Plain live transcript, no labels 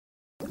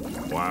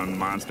One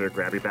monster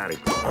Krabby Patty.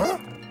 Huh?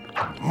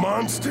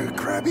 Monster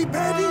Krabby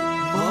Patty?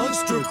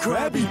 Monster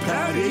Krabby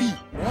Patty?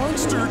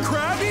 Monster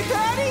Krabby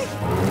Patty?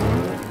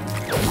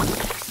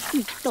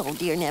 Oh,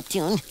 dear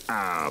Neptune.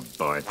 Oh,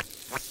 boy.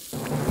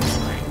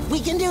 We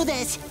can do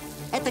this.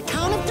 At the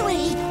count of 3,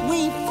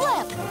 we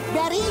flip.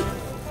 Ready?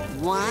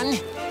 1, 2,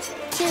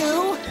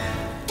 3.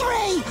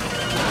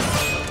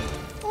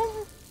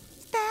 Oh,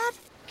 Dad?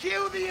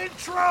 Cue the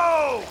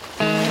intro!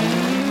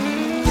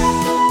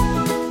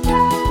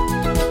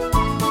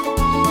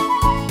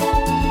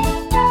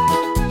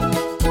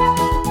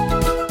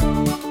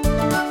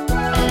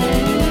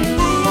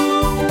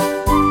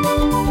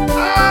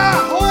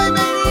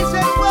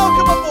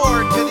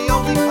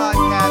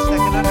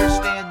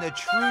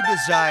 True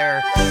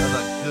desire of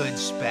a good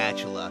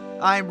spatula.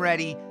 I'm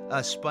Ready, a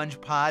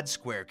SpongePod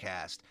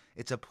Squarecast.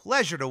 It's a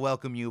pleasure to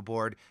welcome you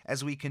aboard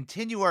as we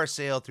continue our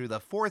sail through the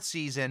 4th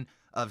season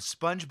of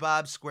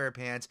SpongeBob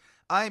SquarePants.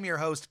 I'm your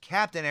host,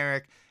 Captain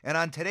Eric, and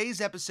on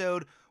today's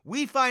episode,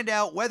 we find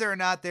out whether or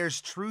not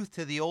there's truth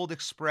to the old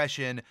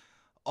expression,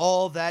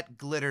 all that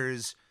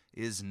glitters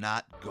is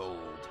not gold.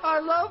 I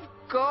love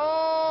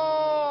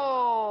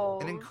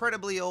gold! An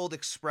incredibly old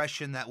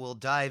expression that we'll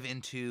dive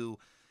into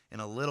in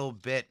a little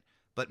bit.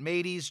 But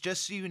mateys,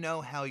 just so you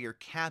know how your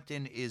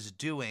captain is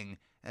doing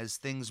as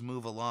things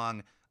move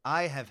along,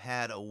 I have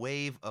had a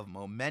wave of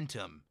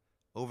momentum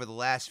over the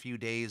last few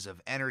days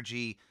of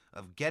energy,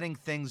 of getting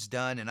things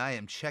done, and I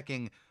am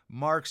checking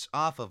marks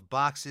off of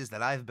boxes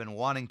that I've been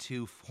wanting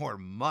to for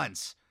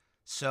months.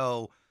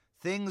 So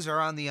things are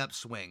on the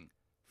upswing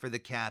for the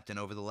captain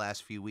over the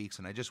last few weeks,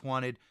 and I just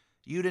wanted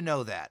you to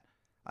know that.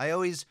 I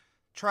always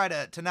try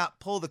to not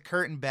pull the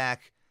curtain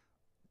back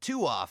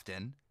too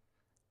often.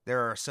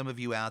 There are some of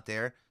you out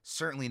there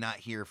certainly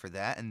not here for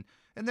that, and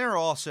there are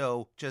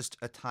also just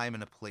a time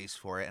and a place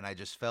for it, and I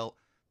just felt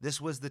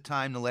this was the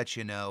time to let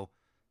you know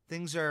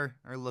things are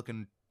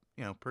looking,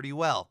 pretty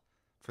well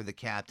for the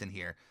captain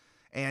here.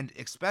 And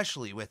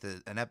especially with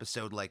an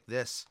episode like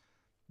this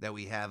that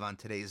we have on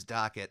today's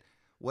docket,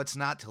 what's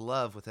not to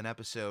love with an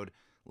episode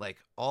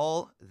like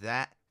All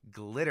That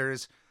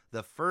Glitters,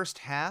 the first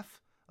half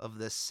of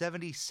the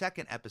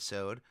 72nd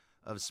episode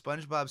of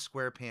SpongeBob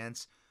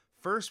SquarePants,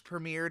 first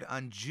premiered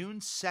on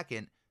June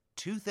 2nd,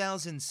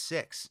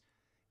 2006.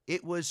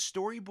 It was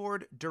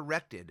storyboard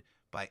directed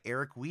by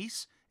Eric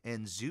Weiss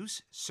and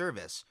Zeus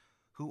Service,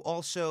 who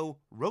also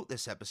wrote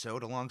this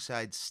episode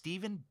alongside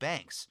Stephen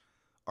Banks.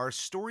 Our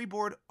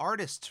storyboard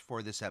artists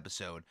for this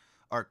episode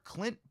are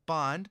Clint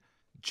Bond,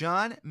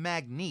 John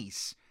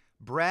Magnese,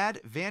 Brad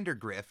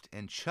Vandergrift,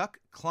 and Chuck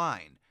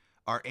Klein.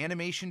 Our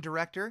animation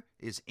director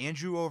is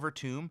Andrew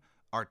Overtoom.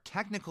 Our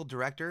technical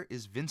director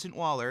is Vincent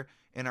Waller,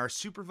 and our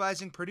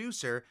supervising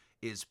producer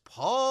is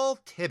Paul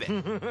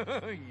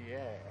Tibbett.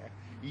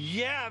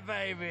 Yeah,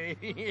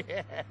 baby.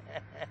 Yeah.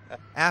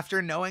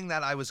 After knowing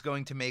that I was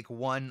going to make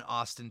one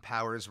Austin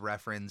Powers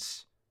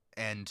reference,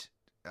 and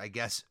I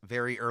guess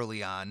very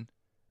early on,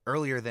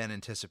 earlier than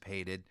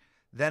anticipated,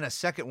 then a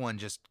second one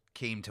just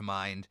came to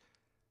mind.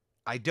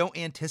 I don't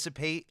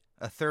anticipate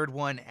a third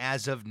one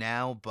as of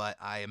now, but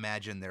I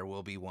imagine there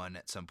will be one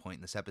at some point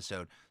in this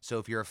episode. So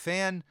if you're a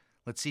fan,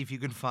 let's see if you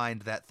can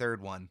find that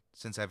third one,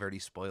 since I've already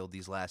spoiled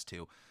these last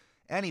two.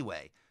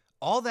 Anyway,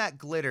 All That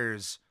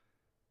Glitters,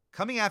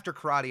 coming after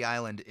Karate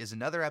Island, is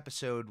another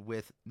episode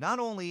with not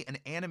only an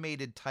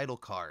animated title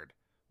card,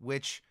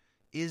 which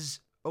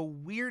is a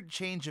weird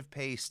change of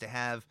pace to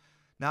have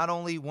not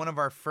only one of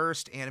our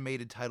first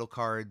animated title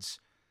cards,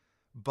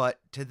 but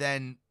to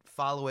then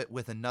follow it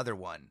with another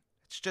one.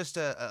 It's just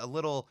a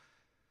little,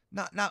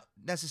 not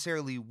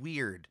necessarily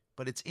weird,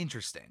 but it's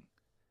interesting.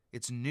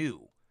 It's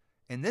new.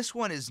 And this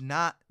one is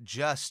not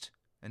just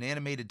an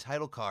animated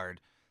title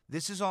card.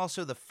 This is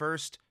also the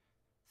first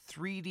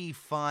 3D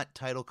font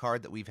title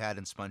card that we've had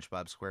in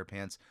SpongeBob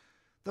SquarePants.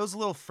 Those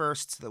little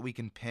firsts that we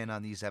can pin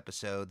on these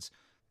episodes.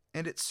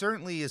 And it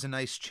certainly is a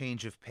nice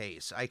change of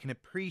pace. I can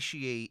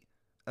appreciate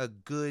a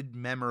good,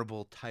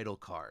 memorable title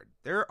card.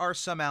 There are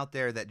some out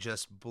there that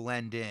just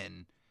blend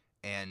in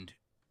and,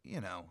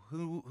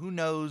 who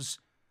knows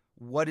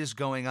what is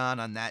going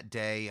on that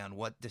day, on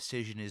what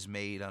decision is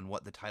made, on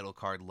what the title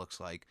card looks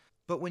like.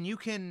 But when you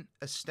can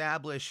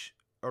establish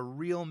a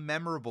real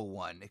memorable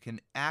one, it can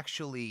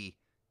actually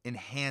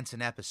enhance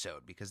an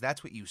episode, because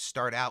that's what you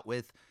start out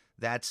with.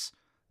 That's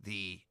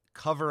the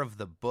cover of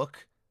the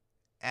book,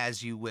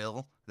 as you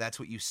will. That's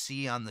what you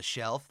see on the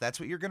shelf. That's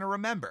what you're going to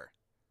remember,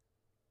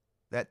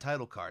 that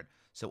title card.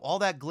 So All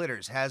That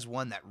Glitters has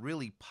one that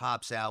really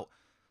pops out,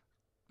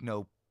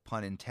 no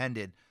pun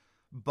intended.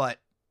 But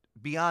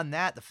beyond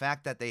that, the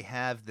fact that they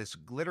have this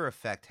glitter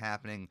effect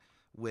happening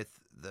with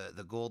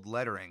the gold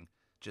lettering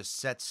just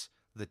sets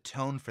the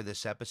tone for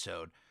this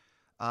episode.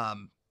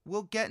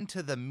 We'll get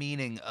into the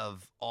meaning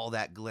of All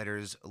That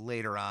Glitters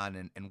later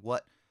on and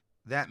what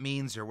that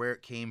means or where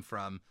it came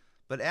from.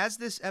 But as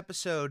this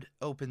episode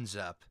opens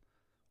up,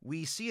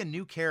 we see a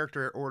new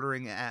character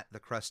ordering at the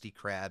Krusty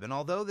Krab. And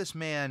although this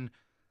man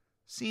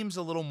seems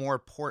a little more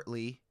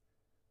portly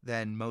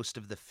than most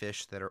of the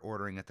fish that are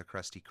ordering at the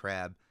Krusty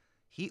Krab,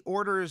 he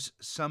orders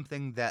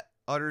something that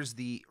utters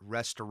the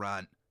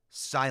restaurant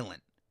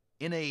silent,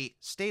 in a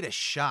state of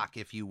shock,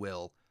 if you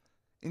will,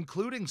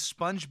 including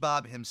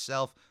SpongeBob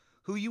himself,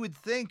 who you would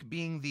think,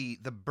 being the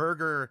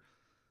burger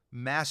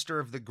master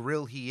of the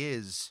grill he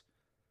is,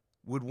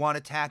 would want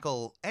to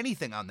tackle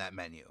anything on that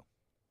menu.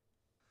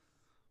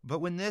 But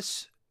when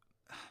this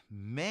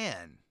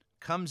man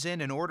comes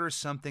in and orders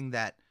something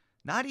that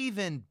not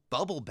even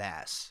Bubble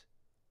Bass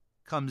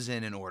comes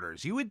in and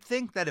orders, you would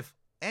think that if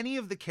any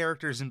of the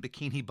characters in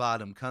Bikini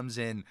Bottom comes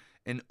in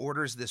and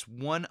orders this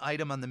one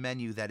item on the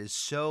menu that is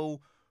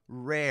so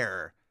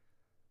rare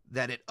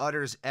that it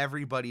utters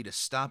everybody to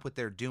stop what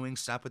they're doing,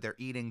 stop what they're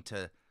eating,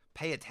 to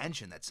pay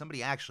attention that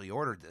somebody actually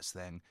ordered this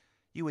thing,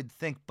 you would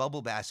think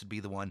Bubble Bass would be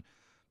the one.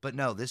 But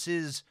no, this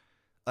is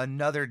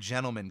another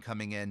gentleman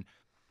coming in,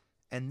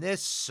 and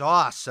this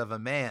sauce of a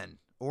man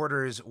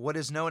orders what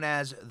is known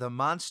as the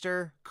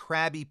Monster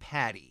Krabby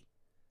Patty,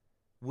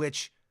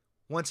 which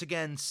once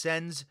again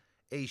sends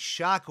a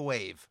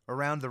shockwave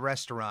around the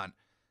restaurant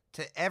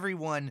to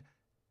everyone,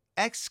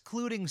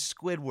 excluding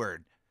Squidward,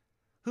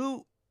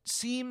 who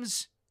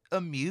seems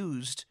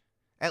amused,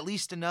 at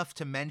least enough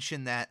to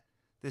mention that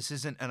this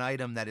isn't an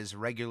item that is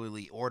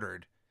regularly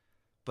ordered,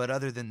 but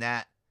other than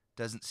that,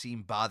 doesn't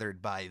seem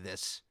bothered by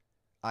this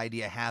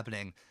idea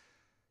happening.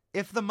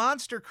 If the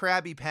Monster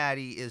Krabby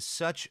Patty is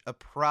such a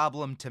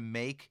problem to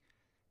make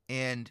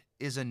and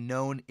is a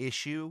known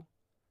issue,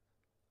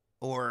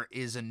 or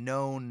is a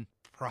known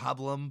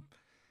problem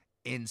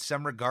in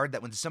some regard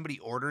that when somebody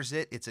orders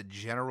it, it's a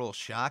general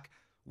shock,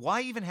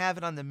 why even have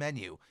it on the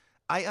menu?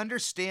 I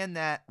understand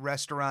that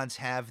restaurants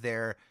have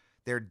their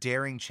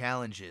daring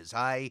challenges.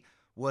 I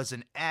was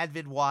an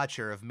avid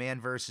watcher of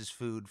Man vs.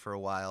 Food for a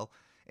while,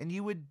 and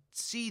you would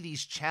see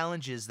these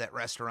challenges that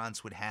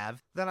restaurants would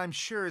have that I'm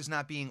sure is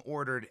not being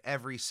ordered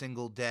every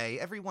single day.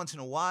 Every once in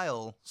a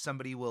while,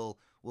 somebody will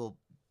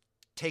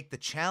take the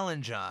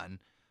challenge on,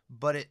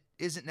 but it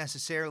isn't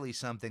necessarily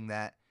something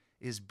that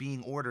is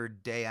being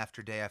ordered day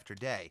after day after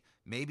day.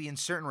 Maybe in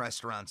certain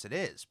restaurants it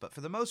is, but for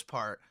the most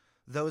part,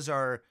 those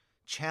are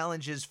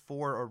challenges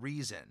for a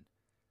reason.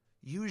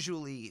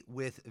 Usually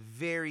with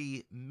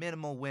very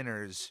minimal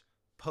winners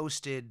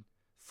posted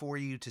for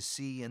you to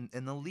see, and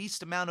the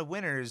least amount of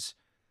winners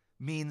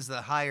means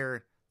the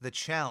higher the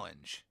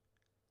challenge.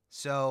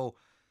 So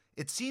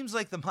it seems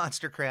like the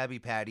Monster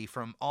Krabby Patty,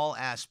 from all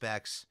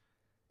aspects,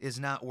 is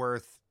not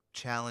worth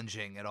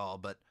challenging at all,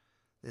 but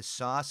this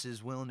sauce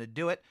is willing to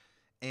do it.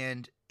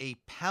 And a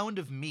pound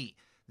of meat.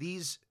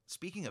 These,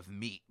 speaking of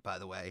meat, by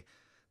the way,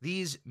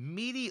 these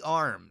meaty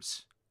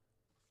arms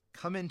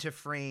come into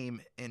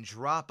frame and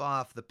drop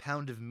off the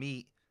pound of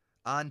meat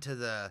onto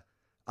the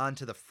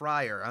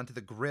fryer, onto the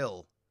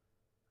grill.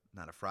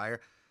 Not a fryer.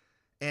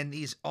 And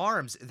these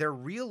arms, they're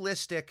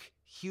realistic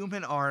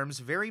human arms,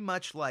 very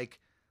much like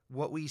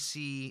what we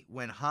see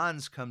when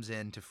Hans comes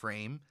into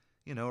frame,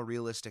 you know, a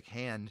realistic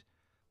hand.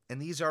 And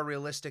these are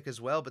realistic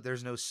as well, but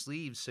there's no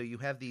sleeves, so you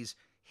have these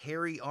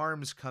hairy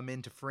arms come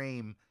into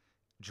frame,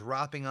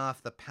 dropping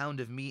off the pound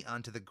of meat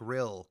onto the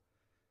grill.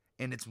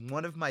 And it's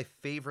one of my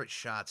favorite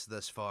shots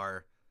thus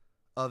far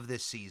of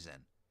this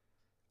season.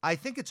 I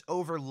think it's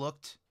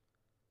overlooked,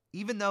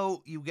 even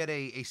though you get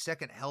a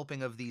second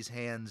helping of these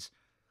hands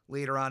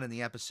later on in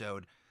the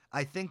episode.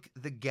 I think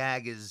the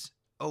gag is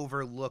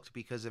overlooked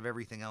because of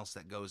everything else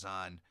that goes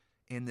on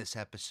in this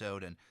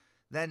episode, and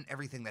then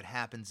everything that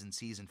happens in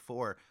season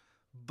 4.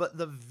 But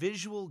the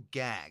visual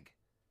gag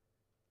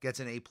gets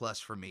an A+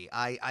 for me.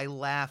 I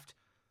laughed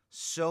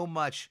so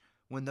much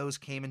when those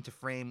came into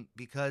frame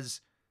because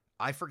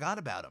I forgot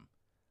about them.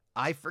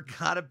 I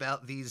forgot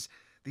about these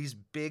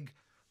big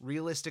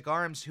realistic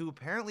arms who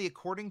apparently,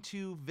 according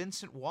to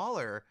Vincent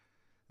Waller,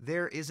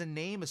 there is a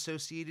name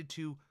associated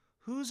to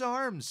whose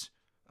arms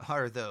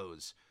are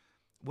those?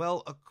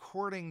 Well,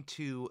 according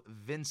to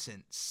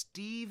Vincent,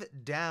 Steve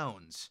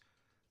Downes,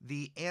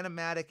 the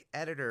animatic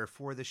editor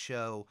for the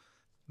show,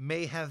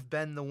 may have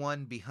been the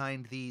one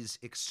behind these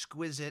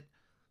exquisite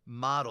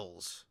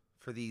models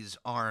for these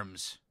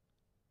arms.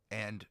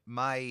 And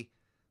my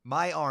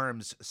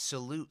arms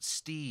salute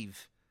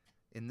Steve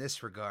in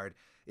this regard.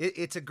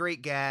 It's a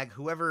great gag.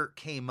 Whoever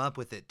came up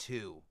with it,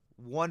 too.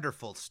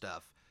 Wonderful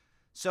stuff.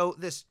 So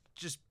this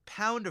just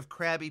pound of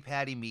Krabby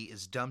Patty meat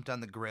is dumped on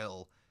the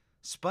grill.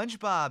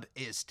 SpongeBob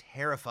is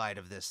terrified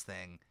of this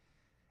thing,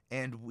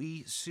 and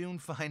we soon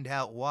find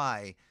out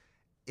why.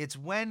 It's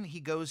when he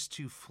goes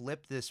to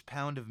flip this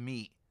pound of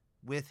meat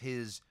with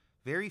his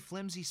very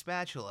flimsy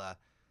spatula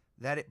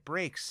that it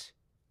breaks,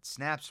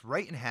 snaps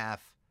right in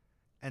half,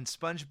 and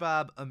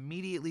SpongeBob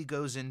immediately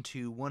goes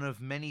into one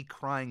of many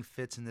crying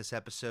fits in this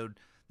episode.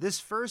 This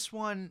first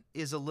one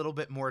is a little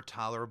bit more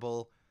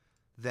tolerable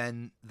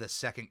than the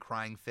second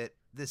crying fit.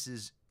 This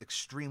is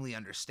extremely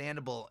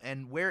understandable,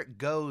 and where it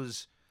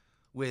goes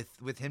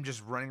with him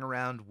just running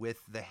around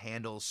with the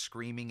handles,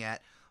 screaming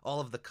at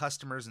all of the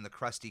customers in the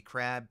Krusty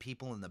Krab,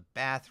 people in the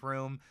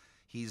bathroom.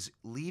 He's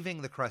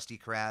leaving the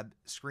Krusty Krab,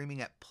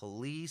 screaming at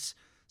police,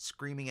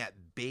 screaming at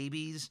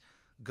babies,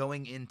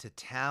 going into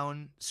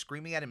town,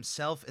 screaming at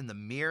himself in the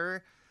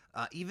mirror,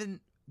 even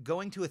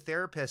going to a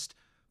therapist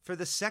for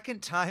the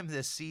second time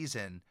this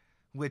season,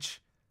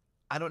 which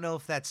I don't know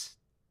if that's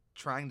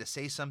trying to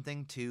say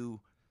something to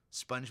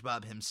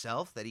SpongeBob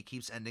himself, that he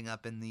keeps ending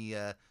up in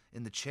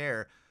the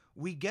chair.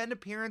 We get an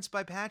appearance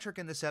by Patrick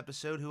in this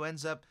episode, who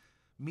ends up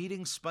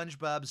meeting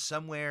SpongeBob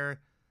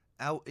somewhere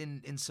out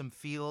in some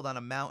field on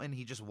a mountain.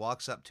 He just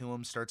walks up to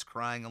him, starts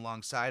crying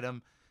alongside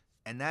him,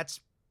 and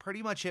that's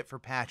pretty much it for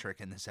Patrick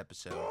in this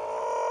episode.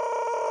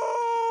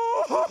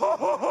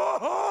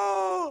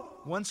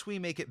 Once we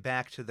make it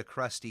back to the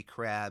Krusty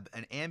Krab,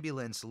 an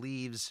ambulance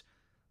leaves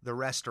the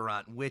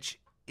restaurant, which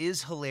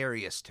is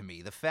hilarious to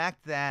me. The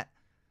fact that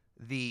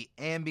the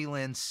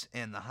ambulance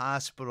and the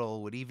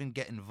hospital would even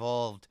get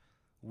involved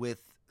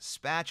with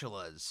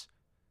spatulas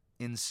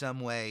in some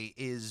way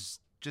is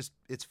just,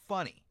 it's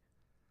funny.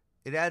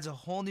 It adds a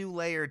whole new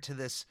layer to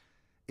this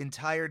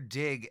entire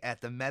dig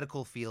at the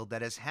medical field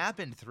that has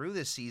happened through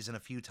this season a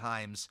few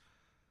times,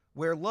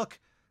 where, look,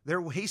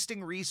 they're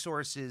wasting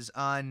resources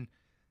on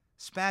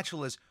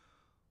spatulas,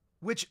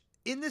 which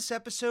in this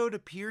episode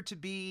appear to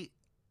be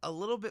a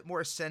little bit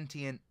more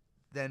sentient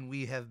than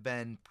we have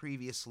been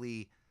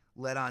previously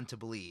led on to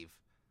believe,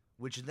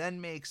 which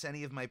then makes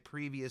any of my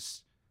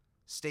previous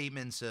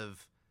statements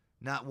of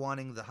not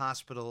wanting the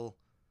hospital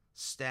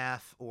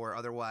staff or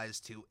otherwise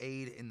to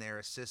aid in their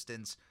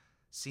assistance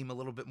seem a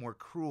little bit more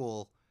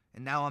cruel,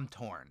 and now I'm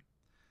torn.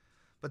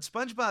 But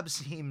SpongeBob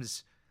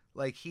seems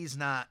like he's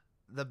not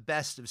the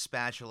best of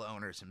spatula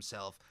owners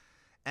himself,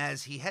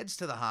 as he heads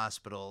to the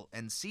hospital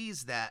and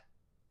sees that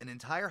an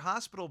entire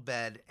hospital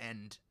bed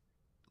and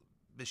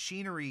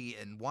machinery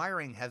and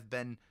wiring have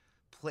been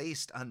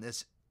placed on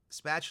this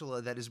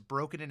spatula that is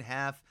broken in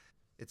half.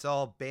 It's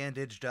all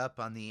bandaged up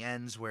on the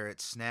ends where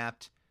it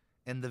snapped,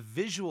 and the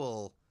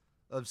visual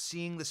of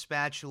seeing the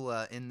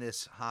spatula in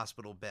this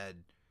hospital bed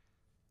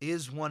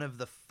is one of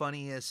the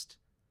funniest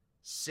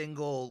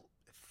single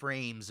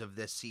frames of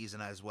this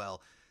season as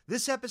well.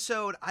 This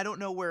episode, I don't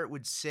know where it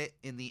would sit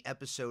in the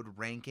episode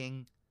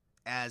ranking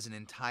as an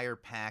entire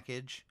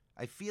package.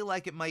 I feel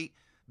like it might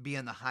be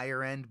on the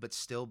higher end, but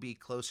still be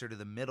closer to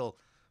the middle.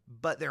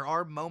 But there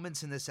are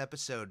moments in this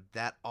episode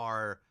that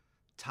are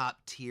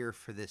top tier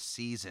for this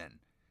season.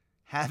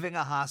 Having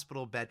a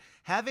hospital bed,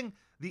 having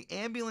the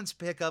ambulance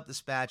pick up the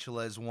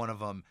spatula is one of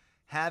them.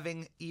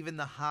 Having even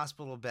the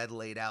hospital bed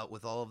laid out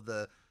with all of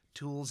the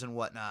tools and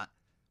whatnot,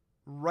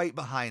 right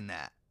behind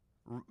that.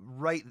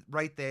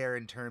 Right there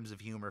in terms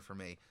of humor for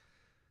me.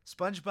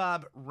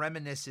 SpongeBob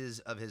reminisces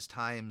of his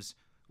times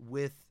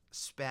with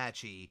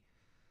Spatchy,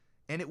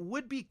 and it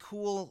would be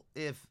cool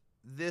if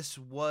this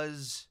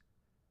was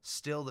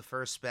still the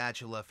first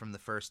spatula from the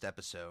first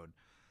episode.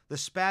 The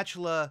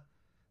spatula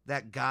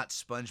that got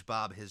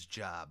SpongeBob his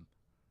job.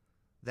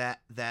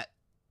 That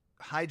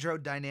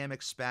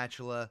hydrodynamic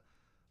spatula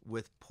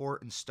with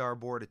port and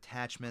starboard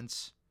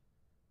attachments.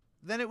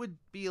 Then it would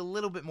be a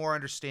little bit more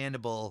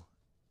understandable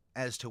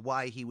as to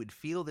why he would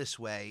feel this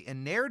way.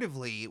 And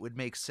narratively, it would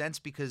make sense,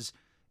 because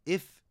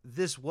if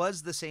this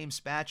was the same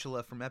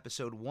spatula from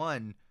episode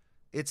 1,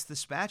 it's the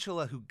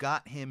spatula who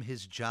got him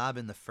his job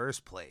in the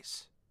first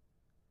place.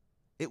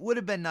 It would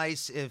have been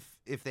nice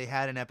if they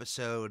had an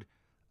episode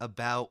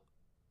about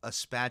a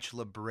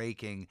spatula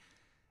breaking.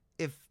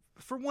 If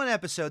for one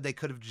episode they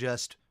could have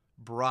just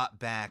brought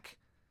back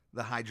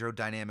the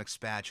hydrodynamic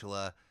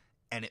spatula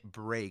and it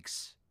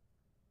breaks,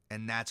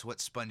 and that's what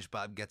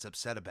SpongeBob gets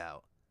upset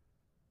about.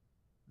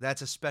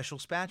 That's a special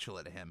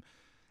spatula to him.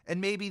 And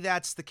maybe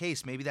that's the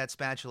case. Maybe that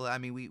spatula,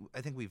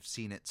 I think we've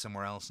seen it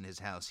somewhere else in his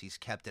house. He's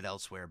kept it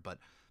elsewhere. But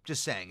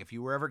just saying, if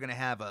you were ever going to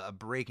have a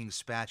breaking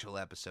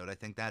spatula episode, I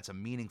think that's a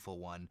meaningful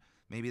one.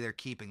 Maybe they're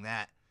keeping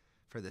that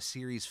for the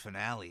series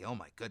finale. Oh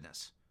my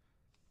goodness.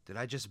 Did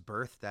I just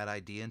birth that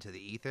idea into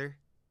the ether?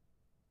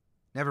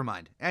 Never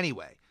mind.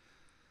 Anyway,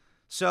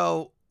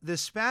 so the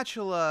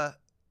spatula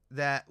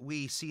that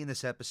we see in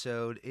this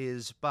episode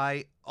is,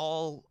 by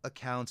all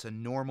accounts, a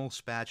normal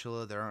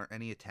spatula. There aren't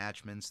any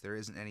attachments. There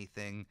isn't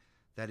anything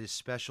that is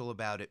special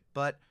about it.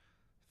 But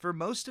for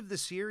most of the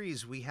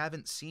series, we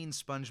haven't seen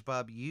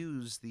SpongeBob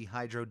use the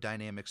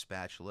hydrodynamic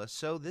spatula,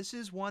 so this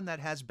is one that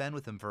has been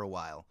with him for a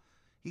while.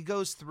 He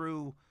goes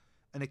through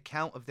an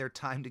account of their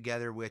time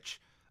together,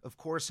 which, of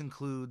course,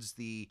 includes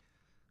the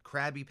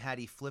Krabby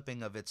Patty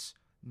flipping of its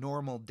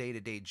normal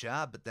day-to-day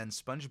job, but then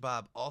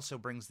SpongeBob also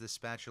brings this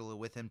spatula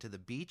with him to the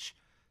beach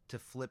to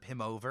flip him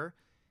over.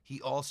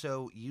 He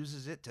also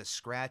uses it to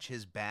scratch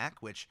his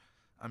back, which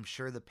I'm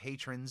sure the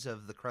patrons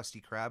of the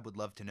Krusty Krab would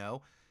love to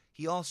know.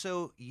 He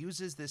also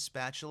uses this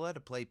spatula to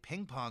play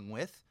ping pong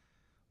with,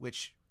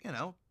 which,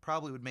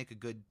 probably would make a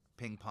good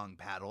ping pong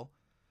paddle.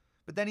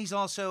 But then he's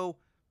also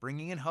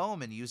bringing it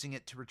home and using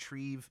it to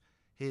retrieve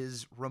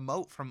his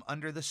remote from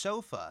under the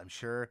sofa. I'm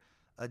sure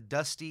a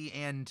dusty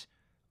and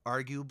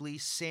arguably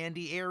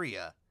sandy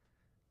area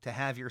to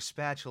have your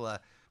spatula.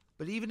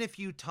 But even if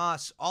you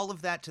toss all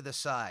of that to the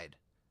side,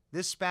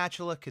 this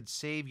spatula could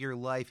save your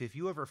life if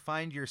you ever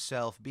find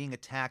yourself being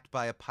attacked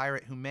by a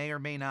pirate who may or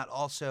may not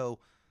also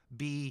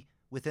be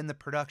within the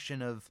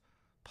production of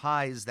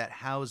pies that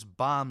house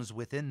bombs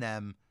within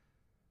them,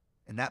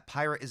 and that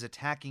pirate is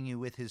attacking you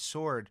with his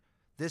sword,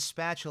 this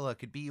spatula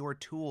could be your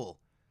tool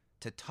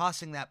to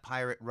tossing that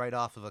pirate right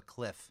off of a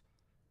cliff.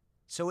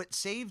 So it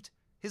saved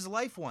his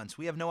life once.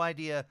 We have no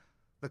idea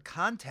the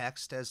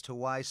context as to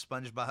why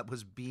SpongeBob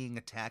was being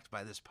attacked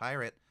by this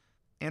pirate.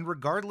 And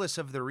regardless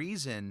of the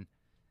reason,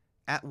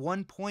 at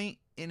one point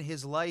in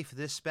his life,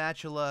 this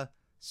spatula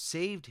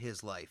saved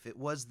his life. It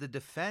was the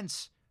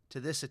defense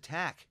to this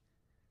attack.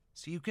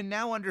 So you can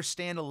now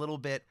understand a little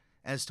bit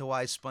as to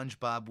why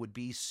SpongeBob would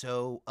be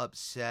so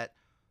upset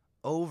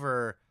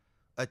over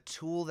a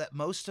tool that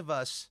most of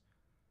us,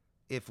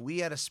 if we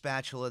had a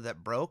spatula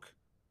that broke,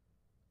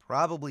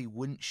 probably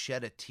wouldn't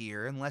shed a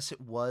tear unless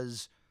it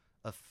was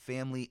a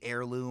family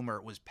heirloom or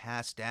it was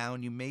passed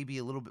down. You may be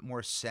a little bit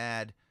more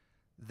sad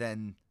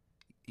than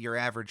your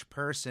average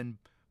person,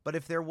 but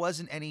if there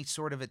wasn't any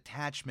sort of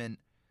attachment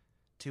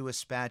to a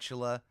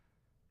spatula,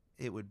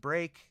 it would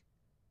break,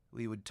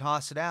 we would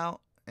toss it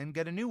out and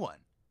get a new one.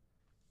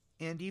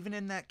 And even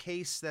in that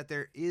case that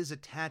there is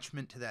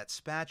attachment to that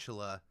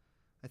spatula,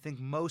 I think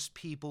most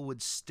people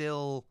would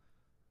still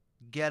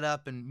get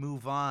up and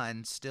move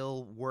on,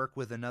 still work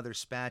with another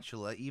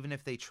spatula, even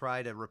if they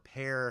try to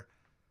repair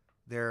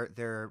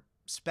their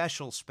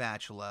special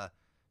spatula,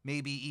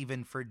 maybe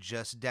even for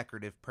just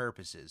decorative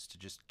purposes, to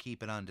just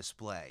keep it on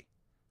display.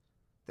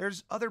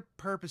 There's other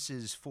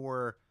purposes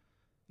for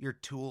your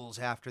tools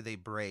after they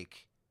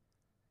break,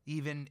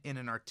 even in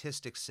an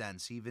artistic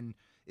sense, even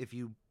if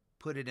you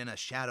put it in a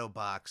shadow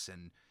box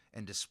and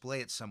display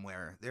it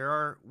somewhere. There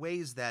are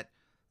ways that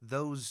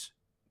those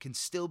can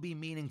still be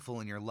meaningful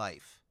in your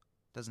life.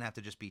 It doesn't have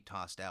to just be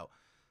tossed out.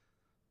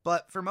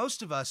 But for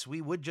most of us,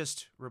 we would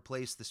just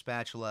replace the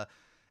spatula.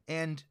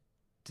 And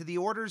to the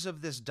orders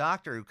of this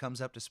doctor who comes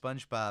up to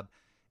SpongeBob,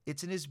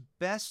 it's in his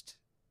best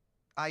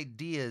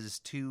ideas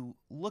to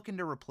look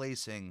into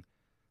replacing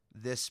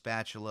this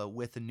spatula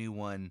with a new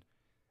one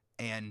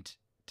and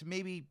to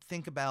maybe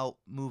think about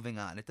moving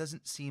on. It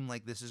doesn't seem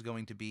like this is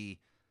going to be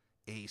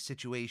a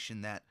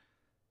situation that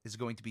is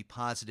going to be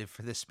positive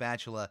for this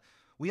spatula.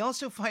 We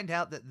also find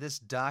out that this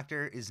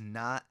doctor is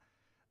not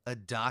a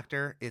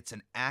doctor. It's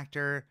an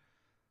actor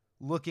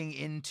looking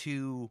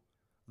into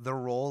the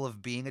role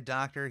of being a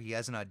doctor. He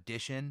has an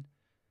audition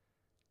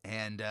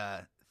and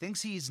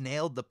thinks he's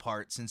nailed the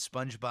part since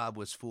SpongeBob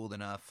was fooled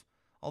enough.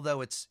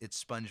 Although it's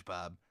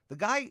SpongeBob. The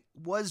guy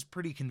was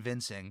pretty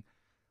convincing.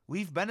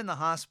 We've been in the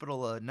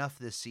hospital enough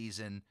this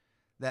season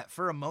that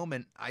for a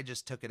moment I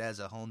just took it as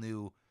a whole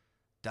new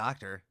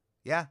doctor.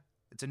 Yeah,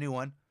 it's a new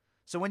one.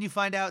 So when you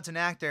find out it's an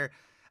actor,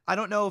 I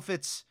don't know if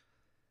it's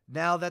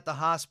now that the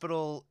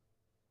hospital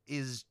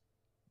is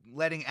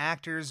letting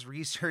actors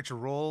research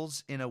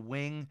roles in a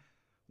wing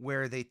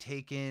where they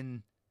take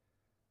in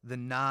the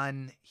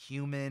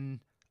non-human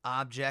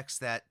objects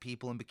that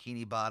people in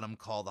Bikini Bottom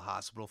call the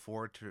hospital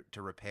for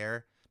to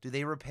repair. Do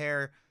they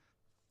repair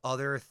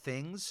other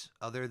things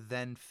other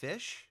than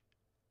fish?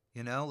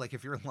 You know, like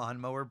if your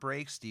lawnmower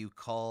breaks, do you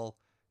call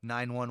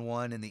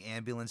 911 and the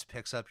ambulance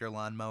picks up your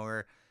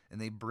lawnmower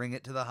and they bring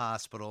it to the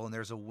hospital and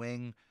there's a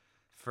wing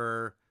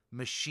for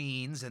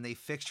machines and they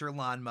fix your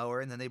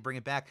lawnmower and then they bring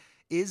it back?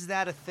 Is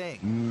that a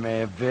thing?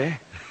 Maybe.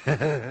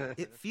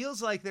 It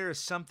feels like there is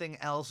something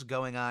else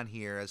going on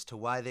here as to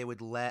why they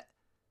would let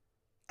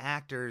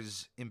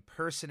actors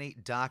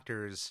impersonate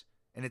doctors,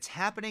 and it's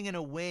happening in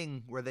a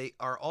wing where they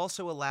are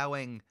also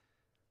allowing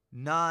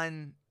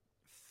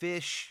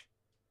non-fish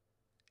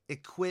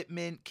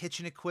equipment,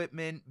 kitchen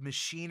equipment,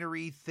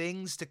 machinery,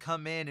 things to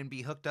come in and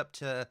be hooked up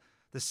to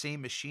the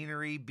same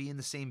machinery, be in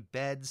the same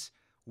beds,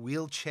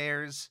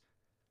 wheelchairs.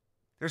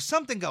 There's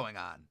something going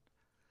on.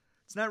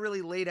 It's not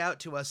really laid out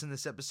to us in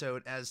this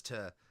episode as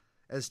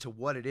to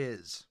what it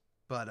is,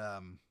 but I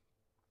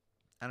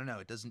don't know,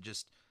 it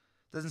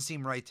doesn't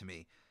seem right to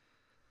me.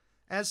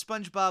 As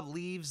SpongeBob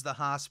leaves the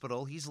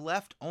hospital, he's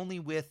left only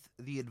with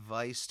the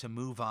advice to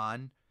move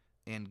on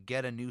and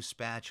get a new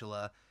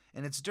spatula,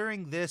 and it's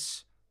during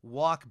this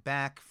walk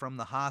back from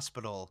the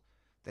hospital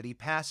that he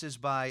passes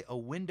by a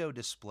window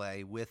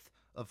display with,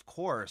 of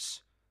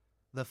course,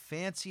 the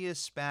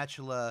fanciest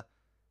spatula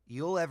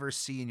you'll ever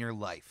see in your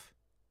life.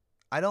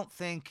 I don't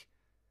think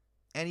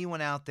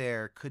anyone out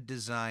there could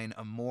design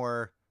a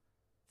more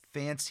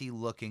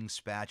fancy-looking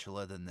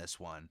spatula than this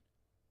one.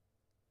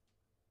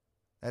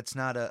 That's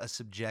not a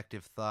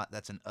subjective thought.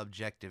 That's an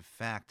objective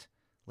fact,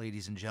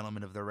 ladies and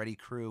gentlemen of the Ready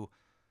Crew.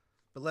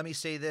 But let me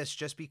say this,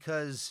 just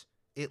because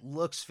it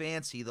looks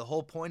fancy, the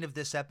whole point of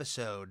this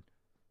episode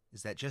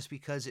is that just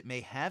because it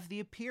may have the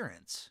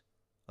appearance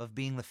of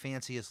being the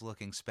fanciest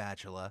looking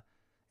spatula,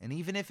 and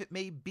even if it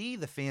may be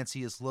the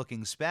fanciest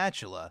looking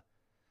spatula,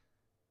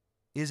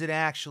 is it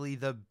actually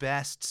the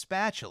best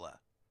spatula?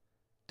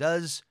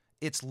 Does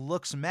its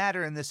looks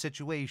matter in this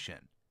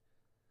situation?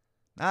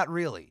 Not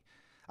really.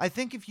 I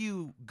think if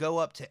you go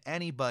up to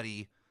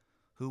anybody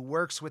who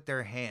works with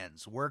their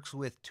hands, works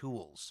with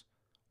tools,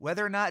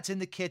 whether or not it's in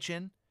the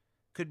kitchen,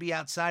 could be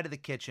outside of the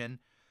kitchen,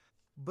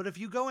 but if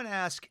you go and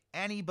ask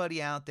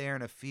anybody out there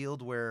in a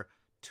field where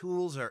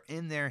tools are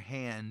in their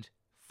hand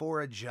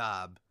for a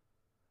job,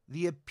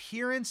 the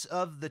appearance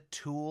of the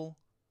tool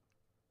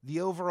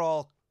the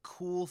overall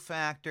cool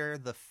factor,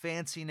 the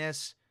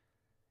fanciness,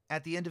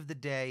 at the end of the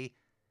day,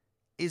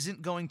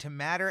 isn't going to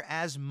matter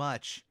as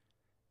much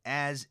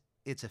as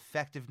its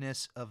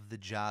effectiveness of the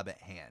job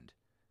at hand.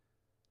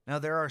 Now,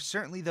 there are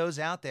certainly those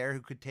out there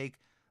who could take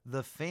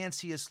the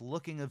fanciest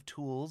looking of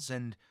tools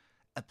and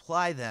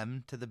apply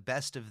them to the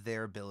best of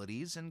their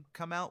abilities and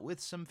come out with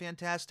some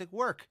fantastic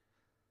work.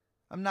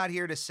 I'm not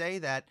here to say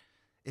that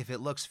if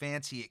it looks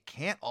fancy, it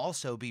can't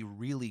also be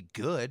really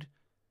good.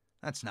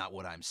 That's not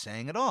what I'm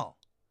saying at all.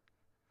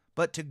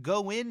 But to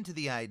go into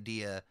the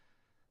idea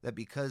that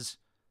because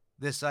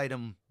this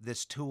item,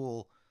 this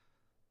tool,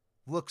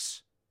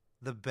 looks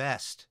the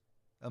best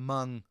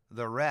among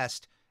the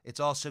rest, it's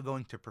also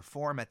going to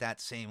perform at that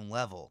same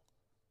level.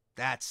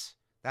 That's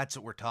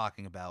what we're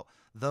talking about.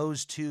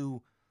 Those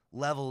two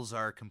levels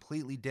are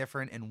completely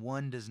different, and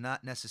one does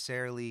not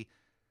necessarily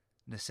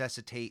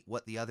necessitate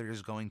what the other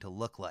is going to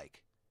look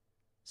like.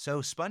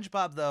 So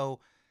SpongeBob, though,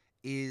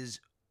 is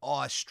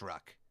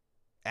awestruck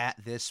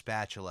at this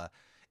spatula.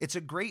 It's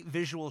a great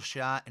visual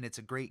shot, and it's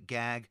a great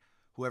gag,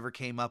 whoever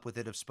came up with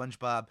it, of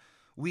SpongeBob.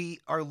 We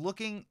are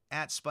looking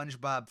at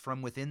SpongeBob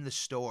from within the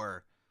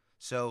store.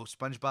 So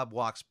SpongeBob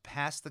walks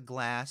past the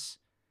glass.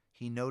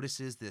 He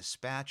notices this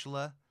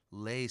spatula,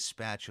 Le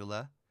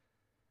Spatula,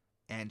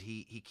 and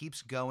he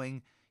keeps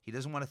going. He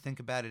doesn't want to think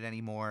about it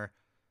anymore,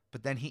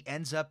 but then he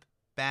ends up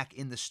back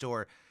in the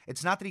store.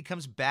 It's not that he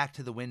comes back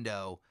to the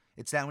window.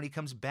 It's that when he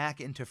comes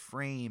back into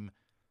frame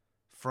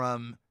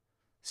from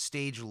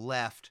stage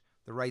left,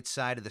 the right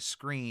side of the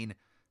screen,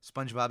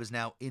 SpongeBob is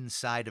now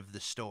inside of the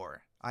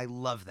store. I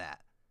love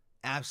that.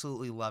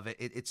 Absolutely love it.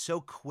 It's so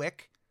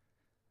quick,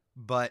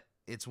 but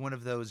it's one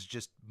of those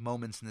just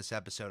moments in this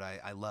episode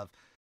I love.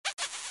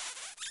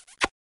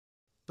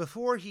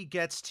 Before he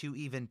gets to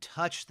even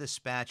touch the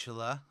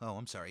spatula,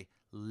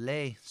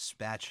 Le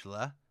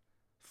Spatula,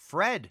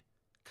 Fred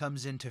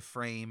comes into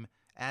frame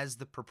as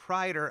the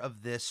proprietor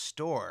of this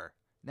store.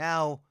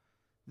 Now,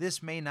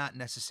 this may not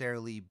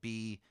necessarily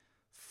be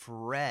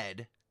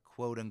Fred,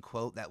 quote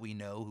unquote, that we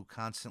know, who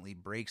constantly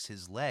breaks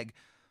his leg,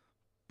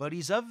 but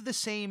he's of the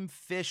same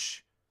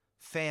fish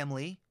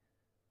family,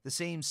 the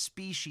same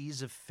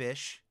species of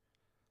fish,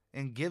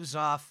 and gives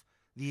off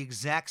the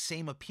exact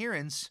same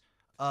appearance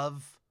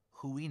of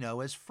who we know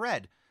as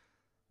Fred.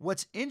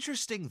 What's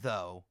interesting,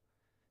 though,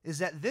 is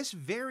that this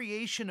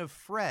variation of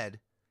Fred,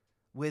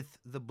 with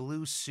the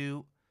blue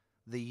suit,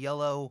 the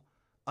yellow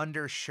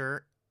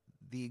undershirt,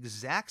 the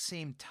exact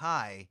same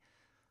tie,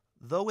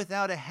 though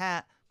without a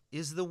hat,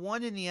 is the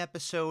one in the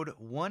episode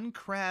One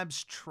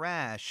Krabs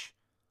Trash,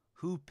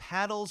 who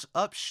paddles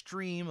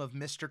upstream of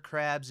Mr.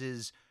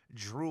 Krabs'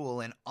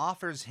 drool and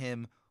offers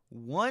him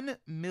 $1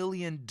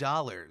 million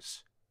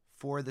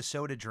for the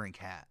soda drink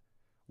hat.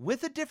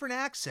 With a different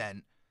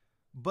accent,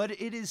 but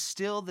it is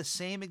still the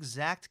same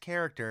exact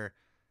character,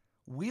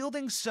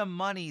 wielding some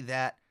money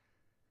that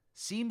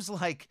seems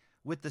like,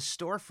 with the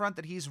storefront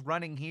that he's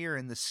running here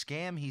and the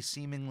scam he's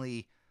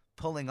seemingly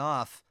pulling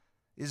off,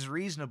 is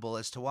reasonable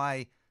as to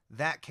why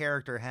that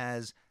character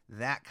has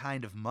that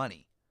kind of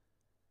money.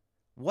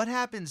 What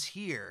happens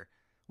here?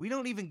 We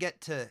don't even get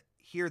to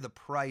hear the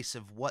price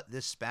of what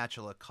this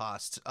spatula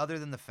costs, other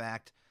than the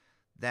fact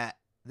that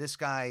this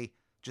guy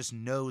just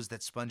knows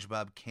that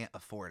SpongeBob can't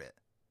afford it,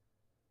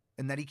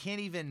 and that he can't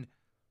even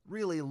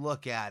really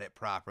look at it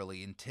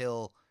properly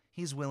until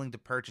he's willing to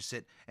purchase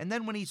it. And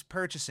then when he's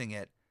purchasing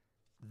it,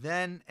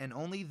 then and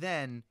only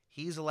then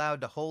he's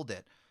allowed to hold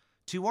it.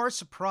 To our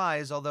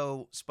surprise,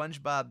 although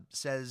SpongeBob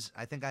says,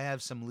 "I think I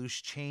have some loose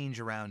change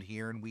around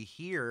here," and we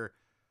hear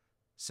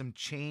some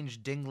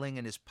change dingling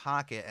in his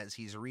pocket as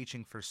he's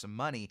reaching for some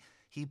money,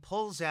 he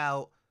pulls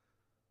out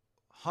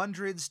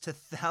hundreds to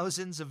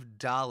thousands of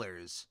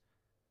dollars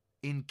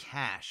in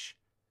cash,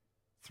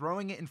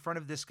 throwing it in front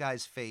of this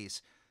guy's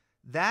face.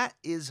 That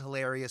is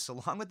hilarious,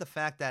 along with the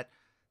fact that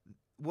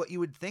what you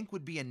would think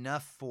would be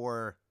enough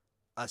for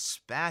a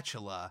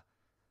spatula,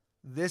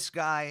 this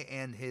guy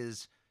and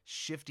his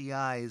shifty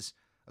eyes,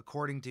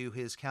 according to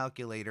his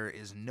calculator,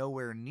 is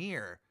nowhere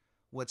near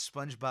what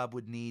SpongeBob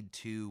would need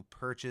to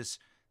purchase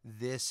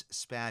this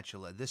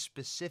spatula, this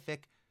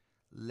specific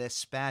Le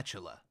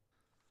Spatula.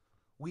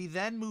 We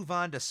then move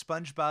on to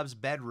SpongeBob's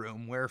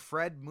bedroom, where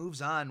Fred moves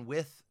on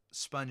with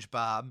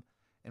SpongeBob,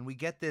 and we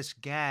get this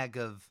gag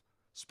of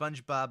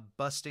SpongeBob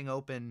busting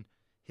open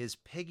his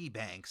piggy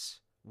banks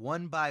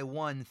one by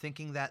one,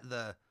 thinking that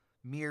the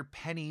mere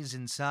pennies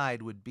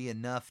inside would be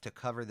enough to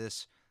cover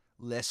this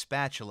Le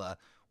Spatula.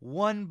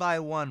 One by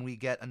one, we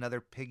get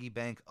another piggy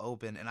bank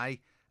open, and I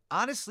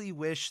honestly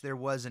wish there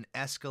was an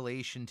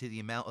escalation to the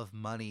amount of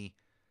money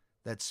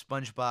that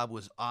SpongeBob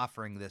was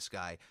offering this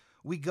guy.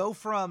 We go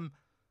from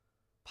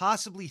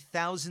possibly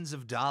thousands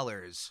of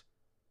dollars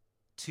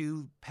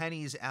to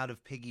pennies out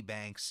of piggy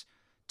banks,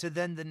 to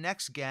then the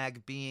next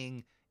gag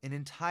being an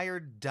entire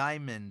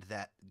diamond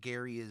that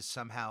Gary is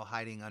somehow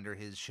hiding under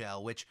his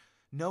shell, which,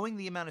 knowing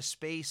the amount of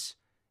space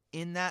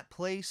in that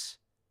place,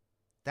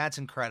 that's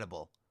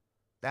incredible.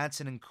 That's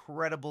an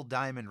incredible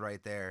diamond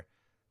right there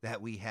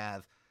that we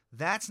have.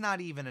 That's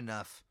not even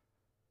enough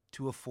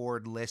to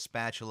afford Le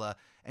Spatula,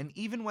 and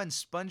even when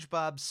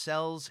SpongeBob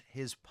sells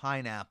his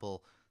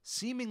pineapple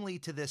seemingly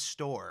to this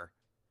store,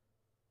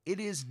 it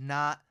is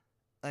not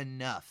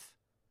enough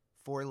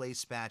for Le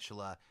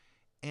Spatula,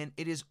 and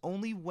it is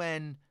only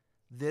when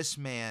this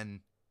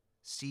man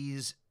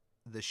sees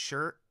the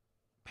shirt,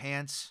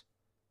 pants,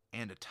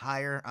 and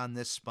attire on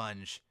this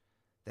sponge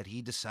that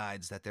he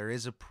decides that there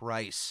is a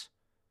price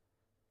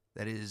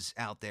that is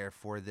out there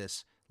for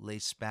this Le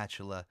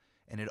Spatula,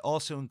 and it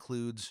also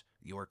includes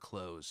your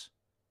clothes.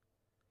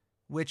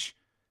 Which,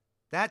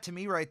 that to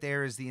me right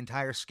there is the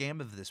entire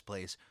scam of this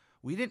place.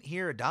 We didn't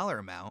hear a dollar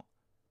amount.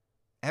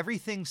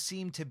 Everything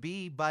seemed to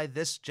be by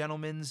this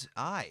gentleman's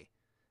eye.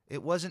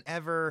 It wasn't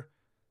ever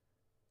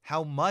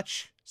how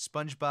much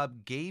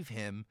SpongeBob gave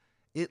him.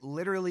 It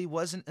literally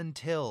wasn't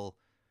until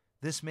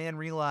this man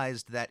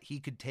realized that he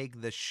could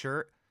take the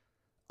shirt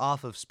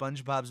off of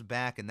SpongeBob's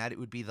back and that it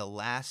would be the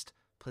last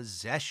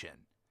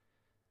possession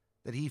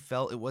that he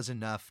felt it was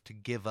enough to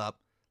give up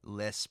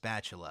Le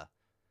Spatula.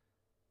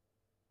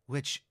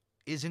 Which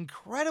is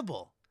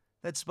incredible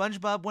that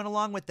SpongeBob went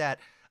along with that.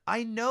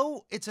 I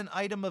know it's an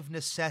item of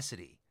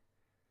necessity.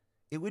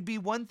 It would be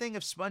one thing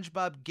if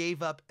SpongeBob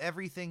gave up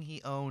everything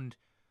he owned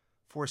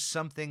for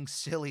something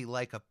silly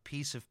like a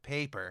piece of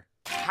paper.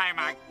 I'm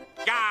a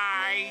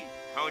guy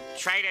who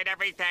traded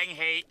everything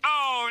he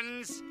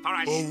owns for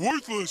A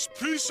worthless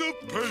piece of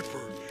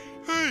paper.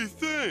 Hey,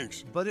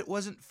 thanks. But it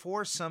wasn't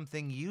for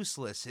something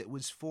useless. It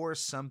was for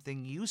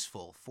something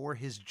useful, for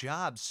his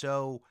job.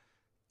 So,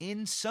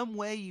 in some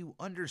way, you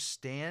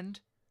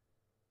understand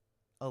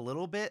a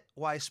little bit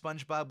why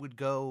SpongeBob would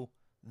go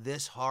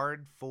this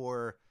hard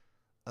for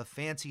a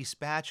fancy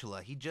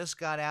spatula. He just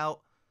got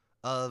out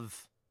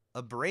of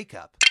a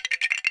breakup.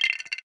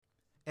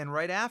 And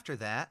right after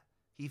that,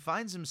 he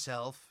finds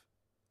himself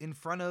in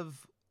front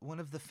of one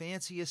of the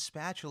fanciest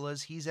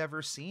spatulas he's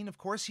ever seen. Of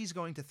course, he's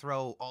going to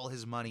throw all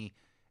his money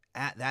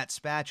at that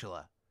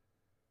spatula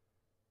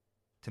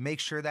to make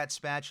sure that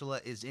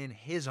spatula is in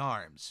his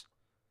arms.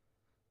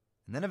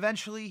 And then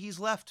eventually he's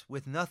left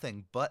with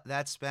nothing but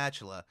that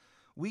spatula.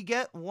 We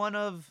get one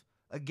of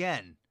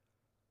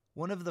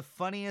the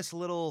funniest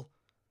little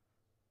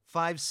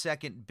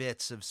 5-second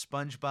bits of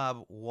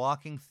SpongeBob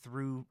walking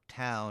through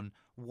town,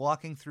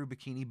 walking through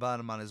Bikini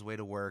Bottom on his way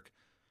to work,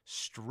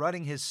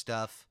 strutting his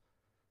stuff.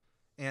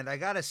 And I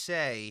gotta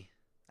say,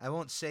 I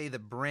won't say the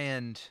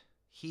brand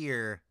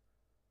here,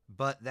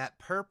 but that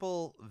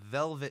purple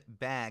velvet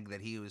bag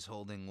that he was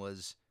holding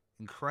was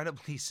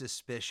incredibly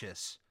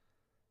suspicious,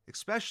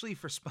 especially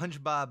for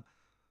SpongeBob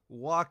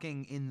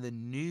walking in the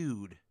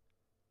nude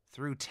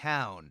through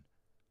town.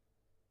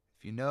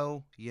 If you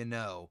know, you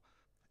know.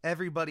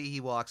 Everybody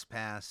he walks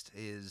past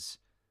is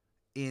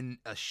in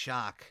a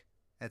shock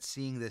at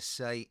seeing this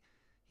sight.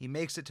 He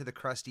makes it to the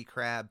Krusty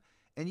Krab,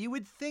 and you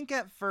would think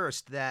at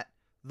first that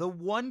the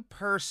one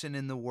person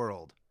in the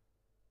world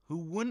who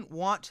wouldn't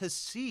want to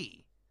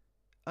see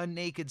a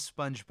naked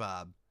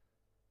SpongeBob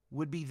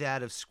would be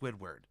that of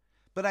Squidward.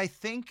 But I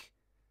think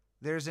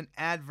there's an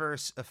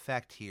adverse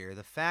effect here.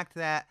 The fact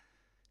that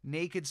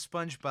naked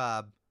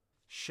SpongeBob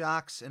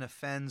shocks and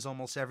offends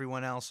almost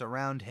everyone else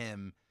around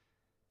him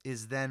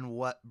is then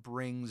what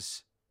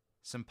brings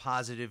some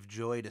positive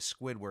joy to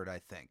Squidward, I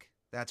think.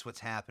 That's what's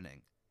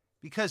happening.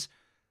 Because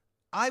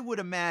I would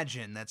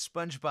imagine that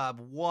SpongeBob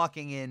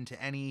walking into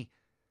any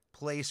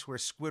place where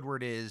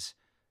Squidward is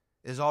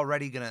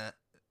already going to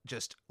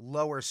just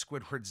lower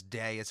Squidward's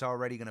day. It's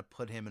already going to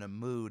put him in a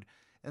mood.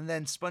 And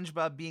then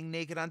SpongeBob being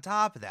naked on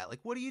top of that. Like,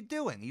 what are you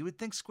doing? You would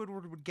think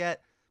Squidward would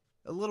get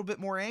a little bit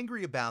more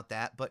angry about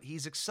that, but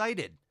he's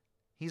excited.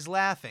 He's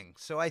laughing.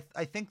 So I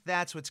think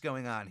that's what's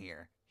going on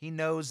here. He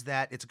knows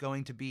that it's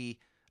going to be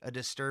a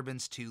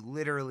disturbance to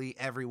literally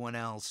everyone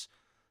else,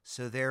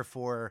 so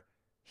therefore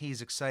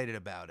he's excited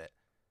about it.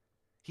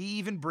 He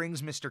even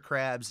brings Mr.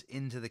 Krabs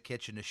into the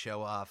kitchen to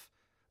show off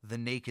the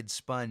naked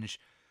sponge,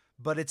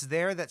 but it's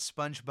there that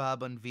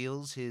SpongeBob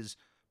unveils his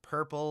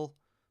purple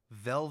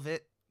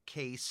velvet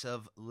case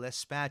of Le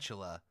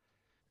Spatula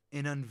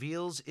and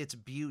unveils its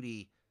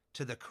beauty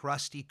to the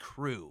Krusty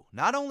crew.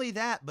 Not only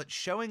that, but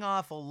showing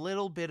off a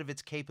little bit of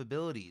its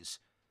capabilities,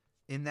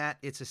 in that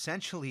it's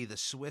essentially the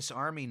Swiss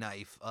Army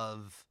knife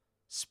of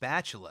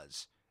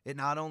spatulas. It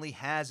not only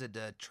has a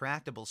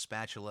retractable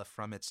spatula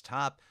from its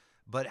top,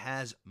 but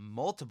has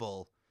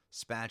multiple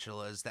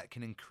spatulas that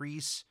can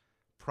increase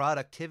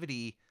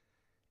productivity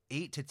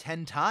 8 to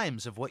 10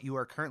 times of what you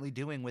are currently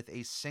doing with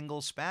a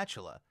single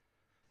spatula.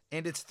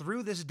 And it's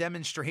through this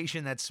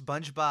demonstration that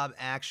SpongeBob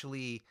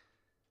actually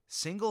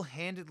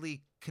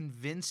single-handedly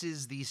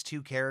convinces these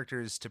two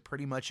characters to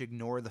pretty much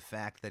ignore the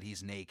fact that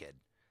he's naked.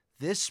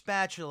 This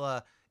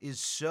spatula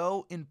is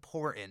so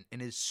important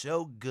and is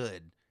so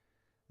good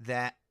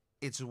that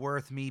it's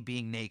worth me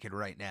being naked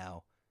right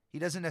now. He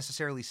doesn't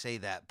necessarily say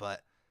that,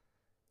 but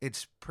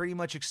it's pretty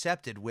much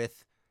accepted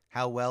with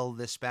how well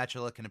this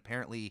spatula can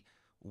apparently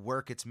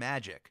work its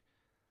magic.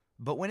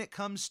 But when it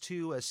comes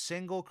to a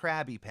single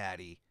Krabby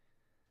Patty,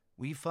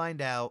 we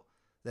find out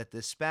that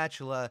the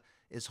spatula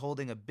is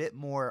holding a bit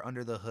more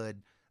under the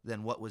hood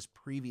than what was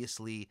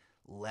previously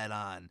let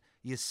on.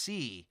 You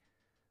see,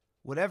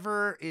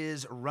 whatever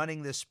is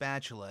running this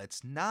spatula,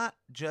 it's not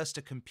just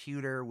a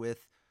computer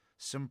with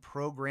some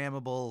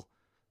programmable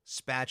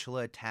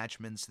spatula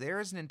attachments. There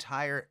is an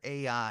entire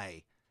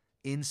AI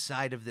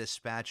inside of this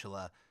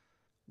spatula,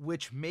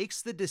 which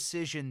makes the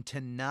decision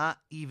to not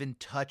even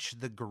touch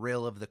the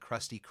grill of the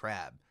Krusty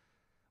Krab.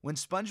 When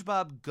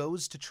SpongeBob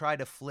goes to try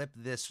to flip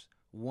this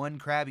one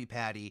Krabby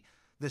Patty,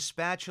 the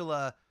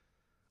spatula,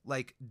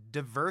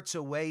 diverts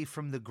away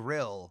from the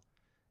grill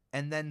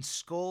and then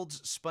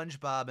scolds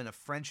SpongeBob in a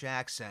French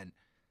accent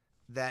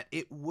that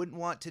it wouldn't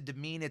want to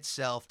demean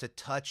itself to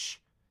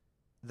touch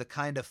the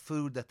kind of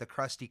food that the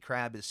Krusty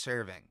Krab is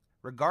serving.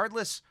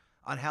 Regardless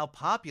on how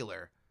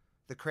popular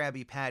the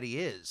Krabby Patty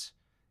is,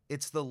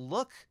 it's the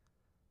look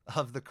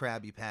of the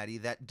Krabby Patty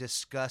that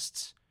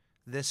disgusts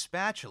this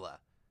spatula.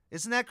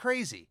 Isn't that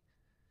crazy?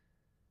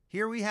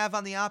 Here we have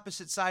on the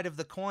opposite side of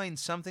the coin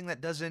something that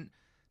doesn't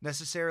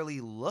necessarily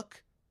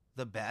look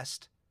the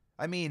best.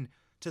 I mean,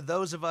 to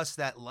those of us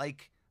that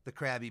like the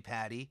Krabby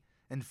Patty,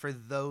 and for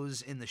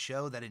those in the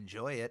show that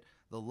enjoy it,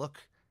 the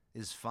look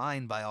is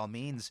fine by all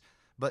means.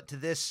 But to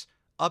this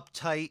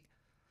uptight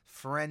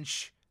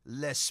French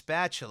Le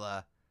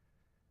Spatula,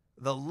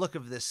 the look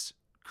of this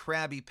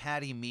Krabby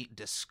Patty meat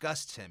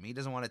disgusts him. He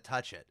doesn't want to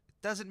touch it.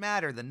 It doesn't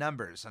matter the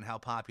numbers on how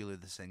popular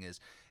this thing is.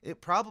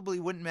 It probably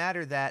wouldn't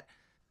matter that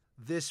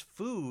this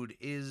food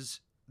is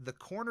the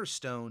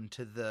cornerstone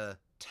to the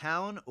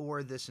town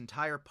or this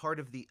entire part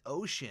of the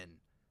ocean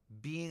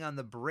being on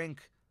the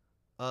brink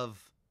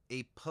of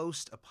a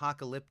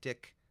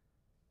post-apocalyptic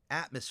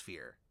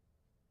atmosphere.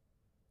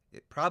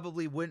 It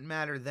probably wouldn't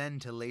matter then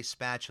to Le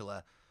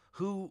Spatula,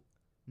 who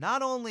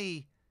not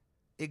only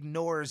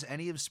ignores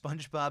any of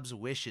SpongeBob's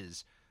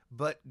wishes,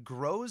 but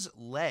grows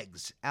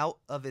legs out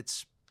of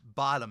its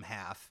bottom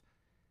half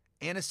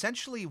and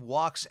essentially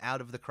walks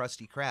out of the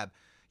Krusty Krab.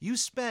 You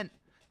spent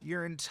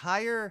your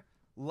entire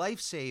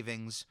life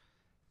savings,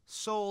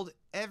 sold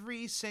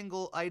every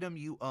single item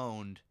you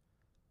owned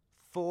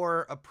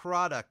for a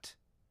product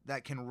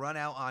that can run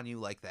out on you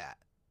like that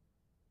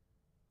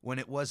when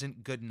it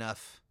wasn't good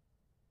enough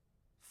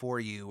for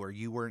you or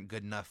you weren't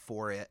good enough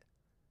for it.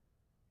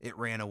 It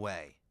ran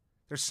away.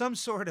 There's some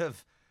sort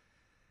of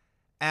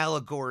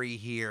allegory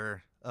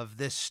here of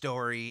this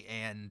story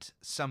and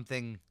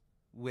something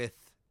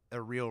with a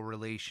real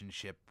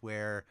relationship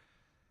where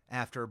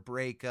after a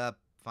breakup,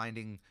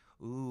 finding,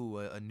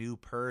 a new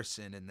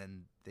person, and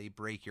then they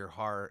break your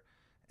heart,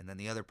 and then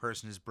the other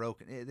person is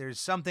broken. There's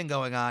something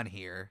going on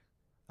here.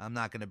 I'm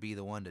not going to be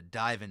the one to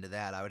dive into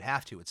that. I would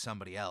have to with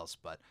somebody else,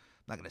 but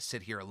I'm not going to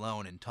sit here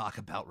alone and talk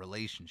about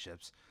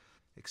relationships,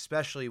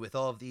 especially with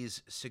all of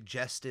these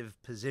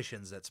suggestive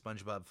positions that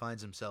SpongeBob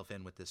finds himself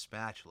in with this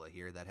spatula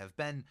here that have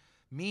been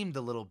memed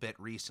a little bit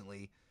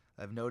recently.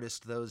 I've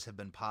noticed those have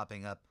been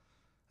popping up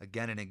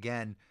again and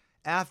again.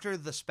 After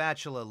the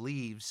spatula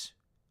leaves,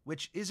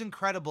 which is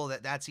incredible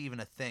that that's even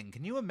a thing.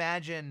 Can you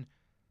imagine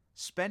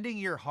spending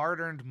your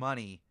hard-earned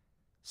money,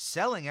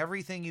 selling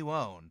everything you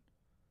own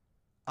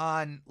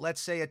on,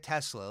 let's say, a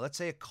Tesla, let's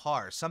say a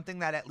car, something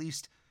that at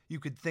least you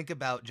could think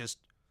about just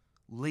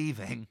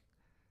leaving?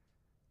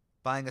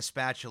 Buying a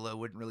spatula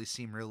wouldn't really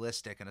seem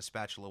realistic, and a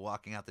spatula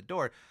walking out the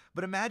door.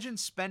 But imagine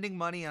spending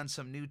money on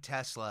some new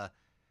Tesla,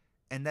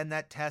 and then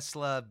that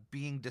Tesla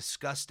being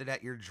disgusted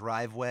at your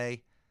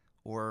driveway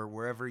or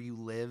wherever you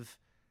live,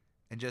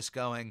 and just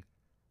going,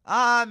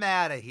 I'm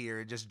out of here,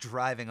 and just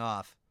driving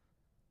off.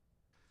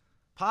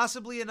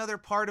 Possibly another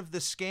part of the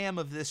scam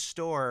of this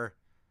store,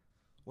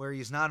 where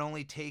he's not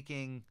only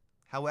taking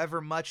however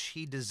much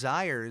he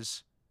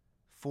desires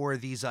for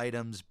these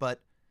items, but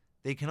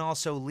they can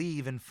also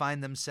leave and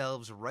find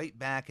themselves right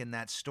back in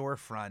that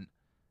storefront,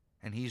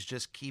 and he's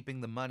just keeping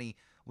the money.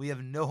 We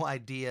have no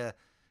idea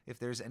if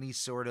there's any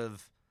sort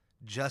of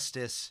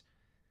justice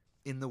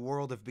in the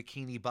world of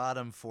Bikini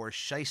Bottom for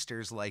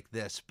shysters like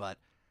this, but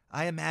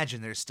I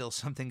imagine there's still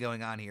something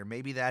going on here.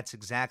 Maybe that's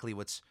exactly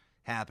what's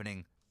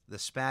happening. The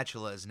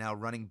spatula is now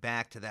running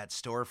back to that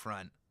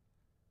storefront,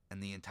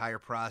 and the entire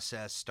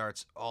process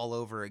starts all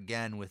over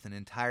again with an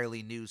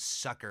entirely new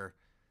sucker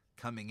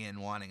coming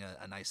in wanting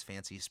a nice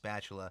fancy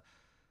spatula.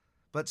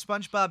 But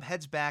SpongeBob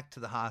heads back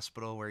to the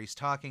hospital where he's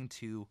talking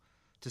to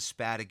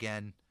Spat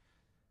again,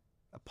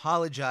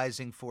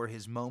 apologizing for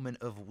his moment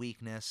of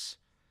weakness.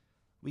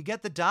 We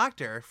get the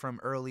doctor from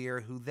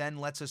earlier who then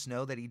lets us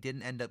know that he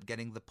didn't end up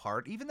getting the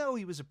part, even though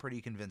he was a pretty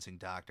convincing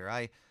doctor.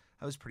 I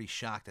was pretty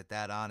shocked at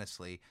that,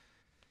 honestly.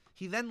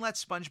 He then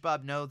lets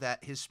SpongeBob know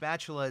that his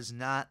spatula is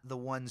not the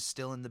one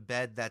still in the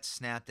bed that's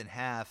snapped in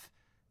half.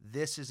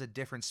 This is a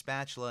different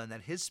spatula, and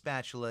that his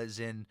spatula is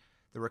in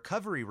the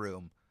recovery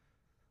room,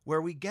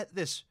 where we get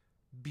this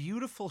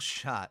beautiful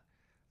shot,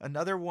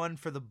 another one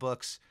for the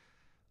books,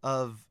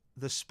 of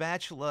the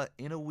spatula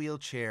in a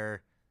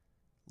wheelchair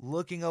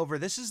looking over.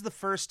 This is the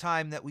first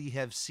time that we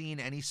have seen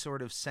any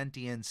sort of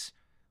sentience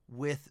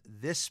with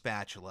this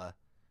spatula.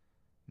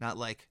 Not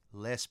like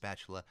Le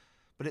Spatula,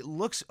 but it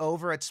looks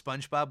over at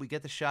SpongeBob. We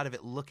get the shot of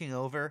it looking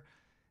over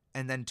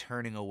and then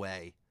turning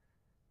away.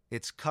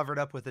 It's covered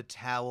up with a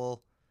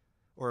towel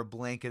or a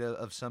blanket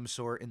of some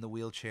sort in the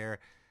wheelchair.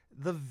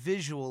 The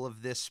visual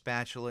of this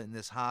spatula in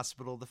this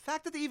hospital, the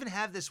fact that they even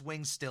have this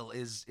wing still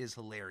is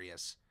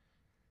hilarious.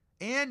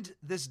 And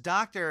this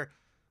doctor,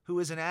 who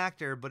is an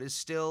actor but is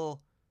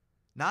still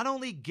not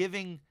only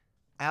giving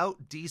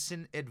out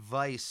decent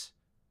advice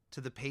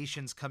to the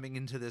patients coming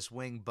into this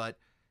wing, but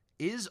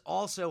is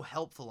also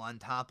helpful on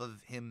top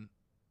of him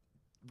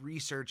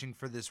researching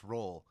for this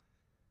role.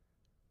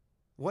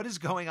 What is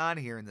going on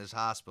here in this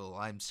hospital?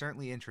 I'm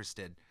certainly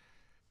interested.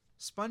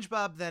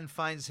 SpongeBob then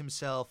finds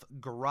himself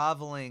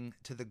groveling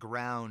to the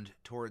ground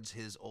towards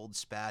his old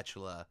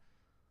spatula,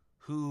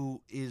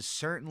 who is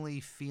certainly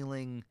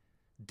feeling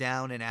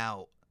down and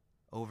out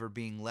over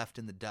being left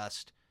in the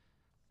dust.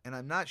 And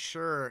I'm not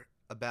sure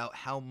about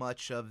how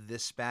much of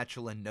this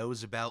spatula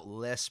knows about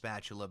Les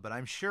Spatula, but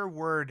I'm sure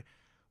word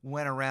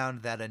went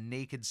around that a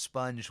naked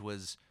Sponge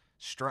was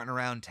strutting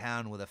around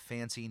town with a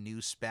fancy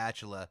new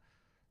spatula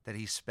that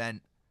he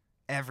spent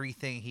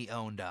everything he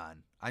owned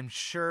on. I'm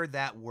sure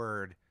that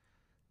word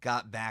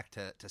got back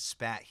to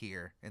Spat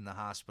here in the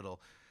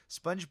hospital.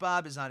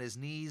 SpongeBob is on his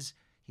knees.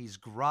 He's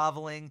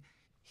groveling.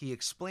 He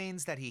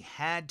explains that he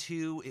had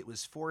to. It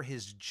was for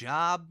his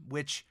job,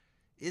 which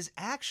is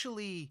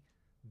actually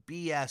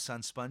BS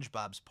on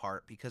SpongeBob's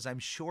part, because I'm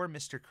sure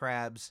Mr.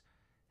 Krabs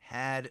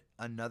had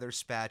another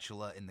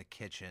spatula in the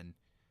kitchen,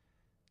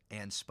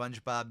 and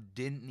SpongeBob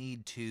didn't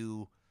need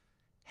to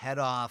head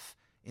off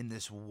in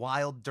this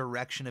wild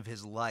direction of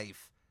his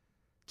life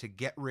to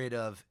get rid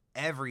of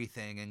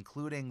everything,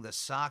 including the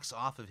socks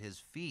off of his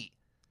feet,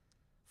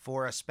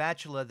 for a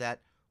spatula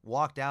that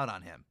walked out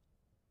on him.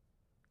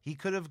 He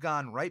could have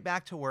gone right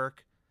back to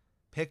work,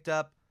 picked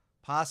up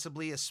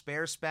possibly a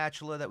spare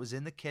spatula that was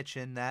in the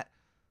kitchen that,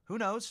 who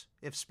knows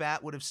if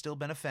Spat would have still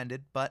been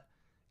offended, but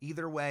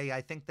either way,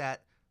 I think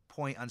that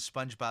point on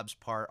SpongeBob's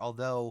part,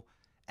 although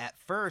at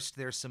first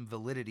there's some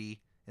validity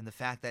in the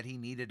fact that he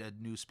needed a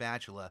new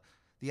spatula,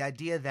 the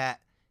idea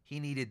that he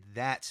needed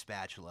that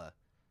spatula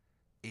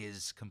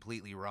is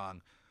completely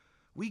wrong.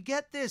 We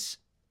get this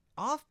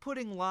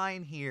off-putting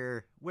line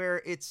here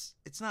where it's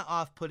not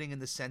off-putting in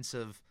the sense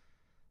of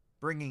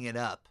bringing it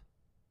up.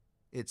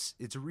 It's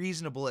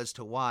reasonable as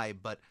to why,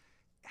 but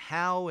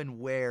how and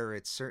where,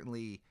 it's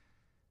certainly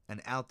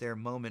an out there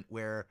moment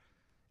where,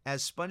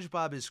 as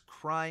SpongeBob is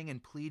crying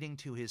and pleading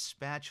to his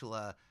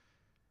spatula,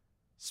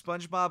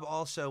 SpongeBob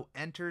also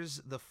enters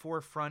the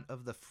forefront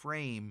of the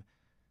frame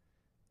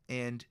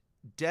and,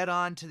 dead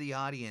on to the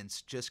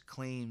audience, just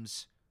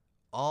claims,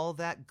 "All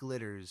that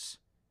glitters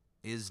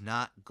is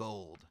not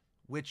gold,"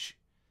 which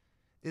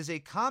is a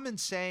common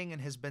saying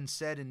and has been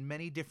said in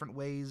many different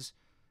ways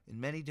in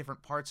many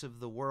different parts of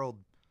the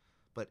world,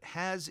 but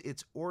has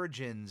its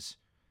origins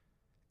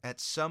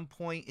at some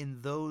point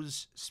in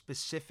those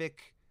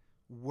specific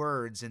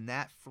words, in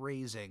that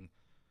phrasing,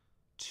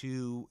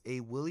 to a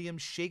William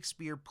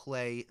Shakespeare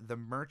play, The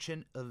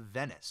Merchant of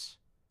Venice,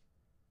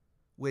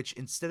 which,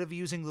 instead of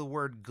using the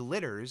word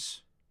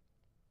glitters,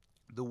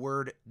 the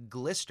word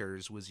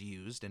glisters was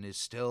used, and is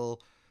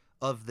still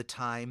of the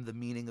time the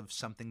meaning of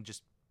something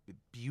just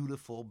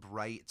beautiful,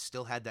 bright. It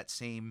still had that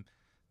same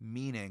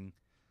meaning.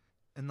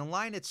 And the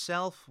line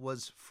itself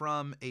was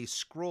from a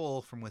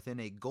scroll from within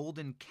a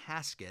golden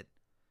casket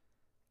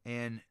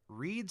and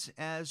reads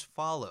as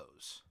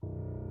follows.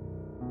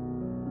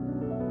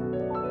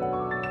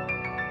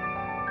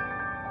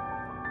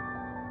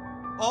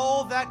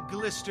 All that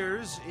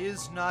glisters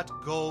is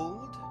not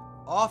gold.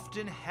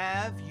 Often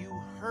have you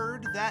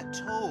heard that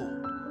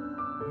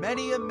told.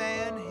 Many a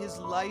man his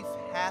life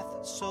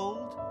hath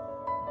sold,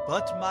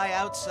 but my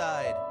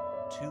outside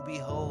to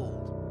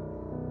behold.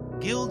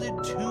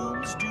 Gilded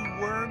tombs do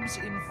worms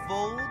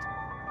enfold.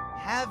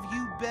 Have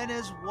you been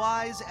as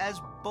wise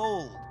as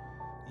bold,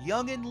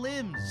 young in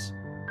limbs,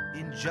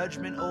 in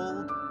judgment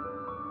old?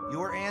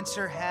 Your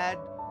answer had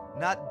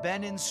not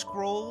been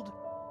enscrolled.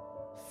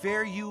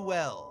 Fare you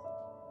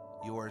well,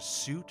 your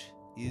suit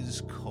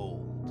is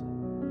cold.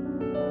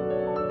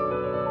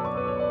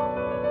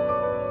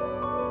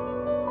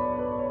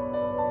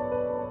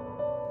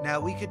 Now,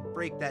 we could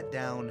break that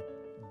down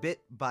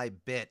bit by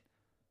bit,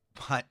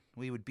 but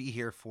we would be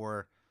here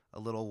for a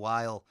little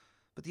while.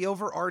 But the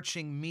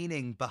overarching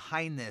meaning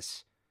behind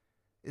this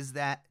is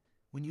that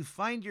when you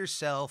find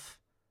yourself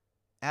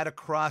at a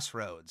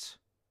crossroads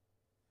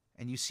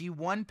and you see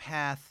one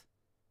path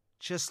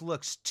just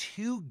looks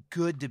too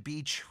good to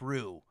be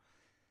true,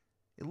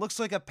 it looks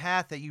like a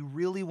path that you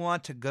really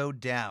want to go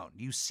down.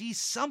 You see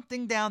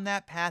something down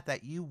that path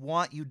that you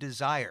want, you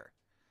desire.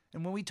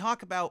 And when we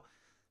talk about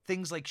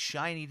things like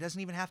shiny, it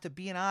doesn't even have to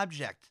be an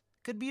object.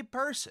 It could be a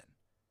person.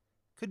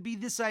 It could be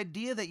this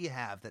idea that you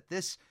have, that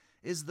this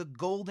is the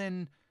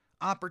golden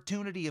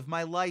opportunity of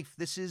my life.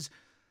 This is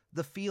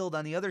the field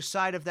on the other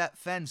side of that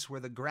fence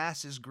where the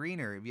grass is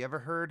greener. Have you ever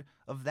heard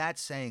of that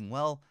saying?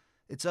 Well,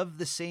 it's of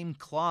the same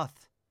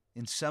cloth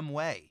in some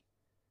way.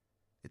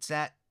 It's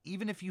that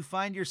even if you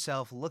find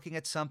yourself looking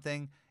at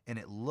something and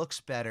it looks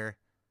better,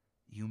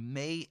 you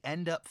may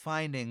end up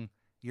finding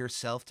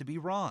yourself to be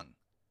wrong.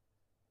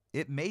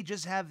 It may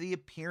just have the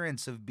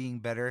appearance of being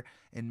better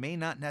and may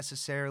not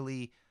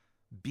necessarily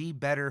be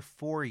better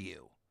for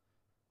you,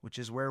 which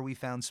is where we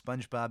found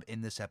SpongeBob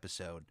in this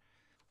episode.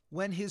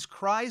 When his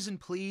cries and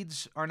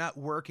pleads are not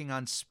working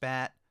on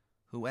Spat,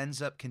 who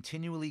ends up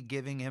continually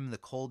giving him the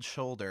cold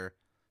shoulder,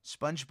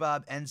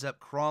 SpongeBob ends up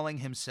crawling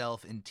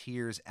himself in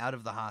tears out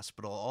of the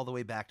hospital all the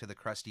way back to the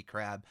Krusty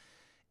Krab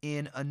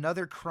in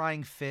another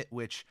crying fit,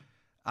 which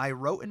I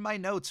wrote in my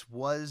notes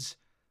was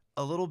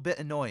a little bit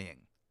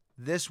annoying.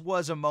 This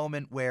was a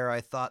moment where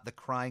I thought the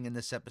crying in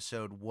this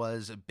episode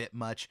was a bit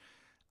much.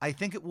 I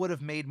think it would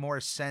have made more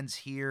sense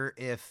here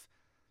if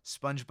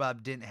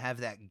SpongeBob didn't have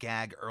that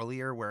gag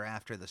earlier where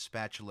after the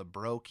spatula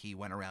broke, he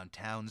went around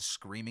town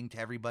screaming to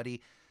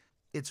everybody.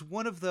 It's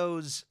one of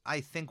those,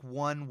 I think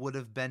one would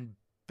have been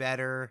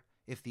better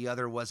if the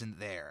other wasn't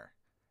there.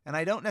 And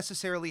I don't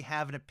necessarily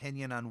have an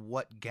opinion on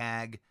what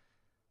gag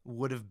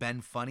would have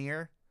been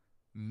funnier.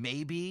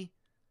 Maybe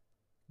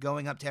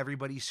going up to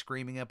everybody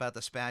screaming about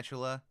the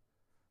spatula.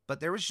 But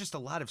there was just a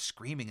lot of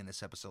screaming in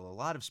this episode, a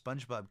lot of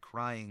SpongeBob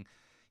crying.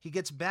 He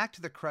gets back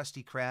to the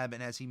Krusty Krab,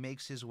 and as he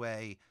makes his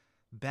way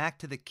back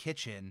to the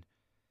kitchen,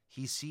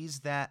 he sees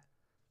that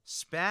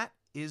Spat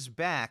is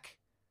back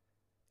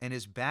and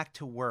is back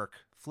to work,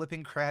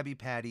 flipping Krabby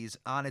Patties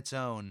on its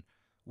own,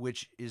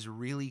 which is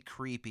really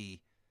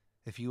creepy,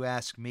 if you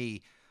ask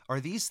me. Are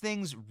these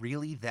things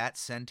really that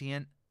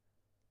sentient?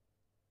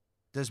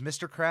 Does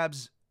Mr.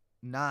 Krabs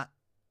not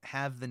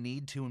have the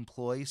need to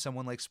employ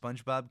someone like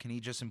SpongeBob? Can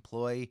he just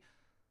employ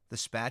the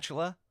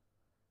spatula?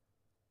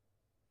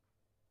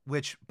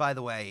 Which, by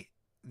the way,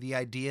 the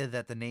idea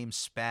that the name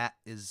Spat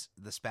is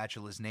the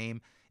spatula's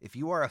name, if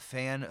you are a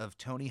fan of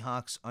Tony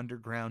Hawk's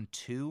Underground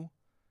 2,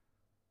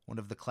 one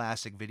of the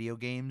classic video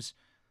games,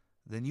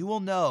 then you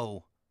will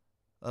know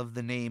of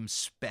the name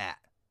Spat.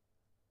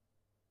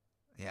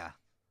 Yeah,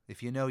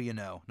 if you know, you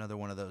know. Another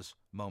one of those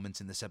moments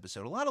in this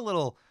episode. A lot of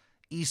little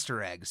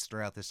Easter eggs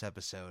throughout this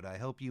episode. I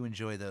hope you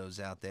enjoy those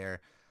out there,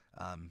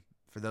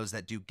 for those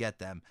that do get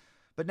them.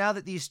 But now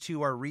that these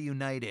two are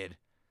reunited,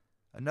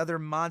 another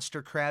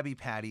monster Krabby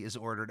Patty is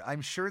ordered. I'm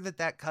sure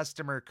that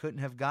customer couldn't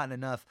have gotten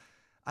enough.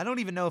 I don't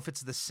even know if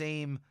it's the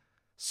same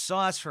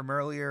sauce from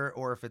earlier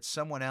or if it's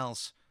someone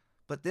else,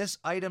 but this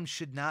item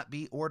should not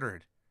be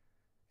ordered.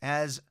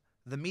 As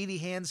the meaty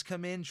hands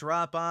come in,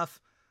 drop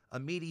off a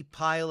meaty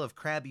pile of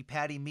Krabby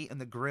Patty meat on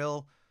the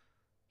grill,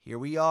 here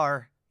we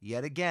are.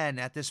 Yet again,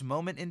 at this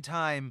moment in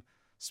time,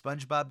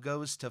 SpongeBob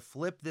goes to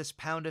flip this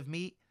pound of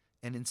meat,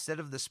 and instead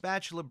of the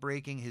spatula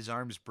breaking, his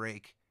arms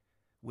break,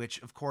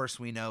 which, of course,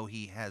 we know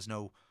he has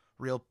no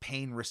real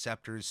pain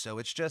receptors, so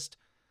it's just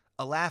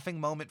a laughing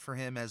moment for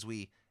him as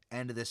we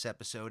end this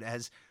episode,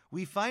 as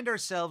we find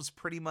ourselves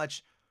pretty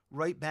much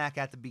right back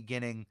at the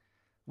beginning,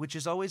 which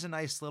is always a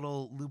nice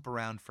little loop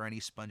around for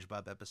any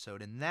SpongeBob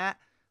episode. And that,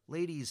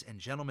 ladies and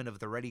gentlemen of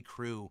the Ready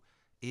Crew,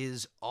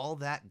 is all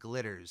that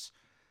glitters.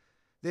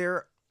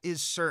 There is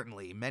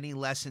certainly many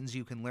lessons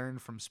you can learn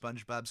from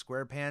SpongeBob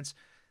SquarePants.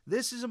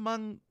 This is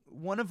among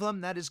one of them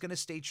that is going to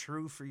stay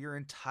true for your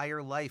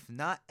entire life.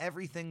 Not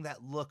everything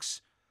that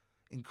looks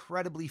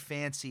incredibly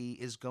fancy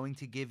is going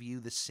to give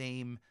you the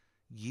same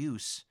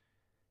use.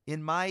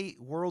 In my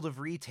world of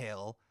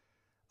retail,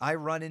 I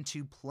run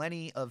into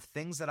plenty of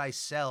things that I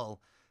sell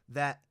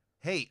that,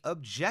 hey,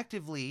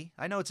 objectively,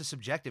 I know it's a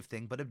subjective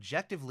thing, but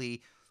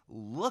objectively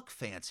look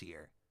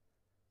fancier.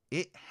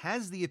 It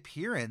has the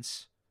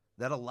appearance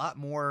that a lot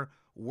more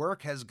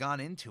work has gone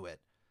into it.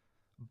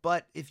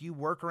 But if you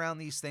work around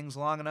these things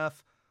long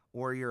enough,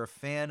 or you're a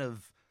fan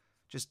of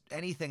just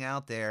anything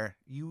out there,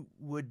 you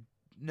would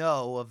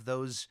know of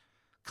those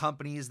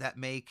companies that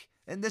make,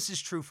 and this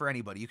is true for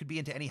anybody, you could be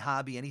into any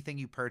hobby, anything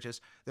you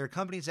purchase, there are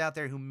companies out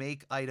there who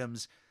make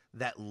items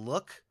that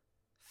look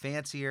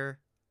fancier.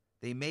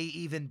 They may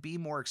even be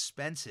more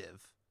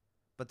expensive,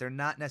 but they're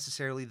not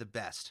necessarily the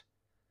best.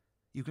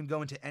 You can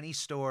go into any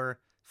store,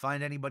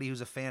 find anybody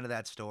who's a fan of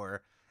that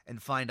store,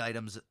 and find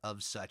items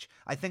of such.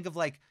 I think of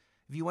like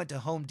if you went to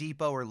Home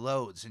Depot or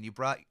Lowe's and you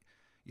brought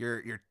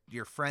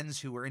your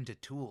friends who were into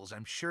tools,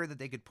 I'm sure that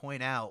they could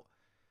point out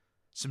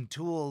some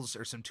tools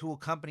or some tool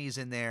companies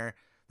in there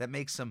that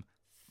make some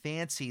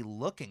fancy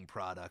looking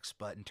products,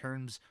 but in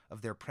terms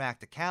of their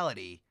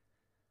practicality,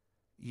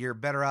 you're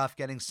better off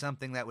getting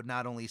something that would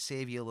not only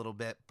save you a little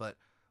bit, but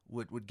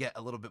would get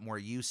a little bit more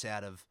use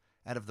out of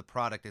the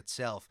product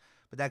itself.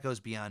 But that goes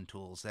beyond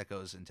tools. That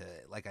goes into,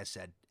 like I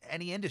said,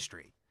 any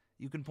industry.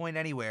 You can point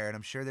anywhere, and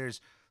I'm sure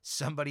there's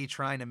somebody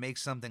trying to make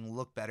something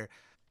look better.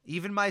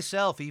 Even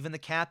myself, even the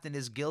captain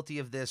is guilty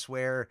of this,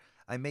 where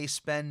I may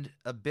spend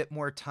a bit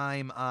more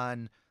time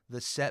on the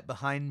set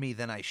behind me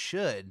than I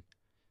should,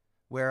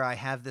 where I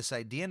have this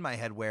idea in my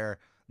head where,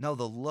 no,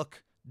 the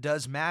look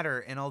does matter.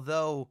 And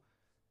although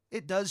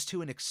it does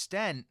to an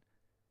extent,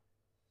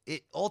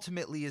 it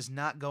ultimately is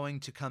not going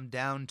to come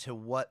down to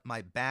what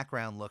my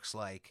background looks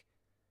like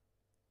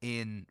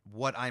in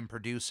what I'm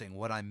producing,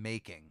 what I'm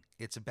making.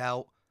 It's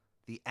about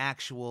the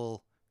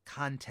actual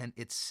content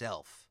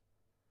itself.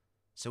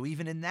 So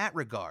even in that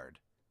regard,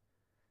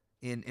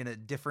 in a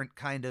different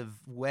kind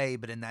of way,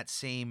 but in that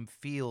same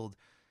field.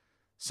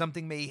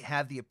 Something may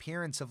have the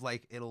appearance of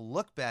like it'll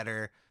look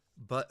better,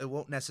 but it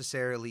won't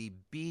necessarily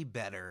be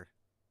better,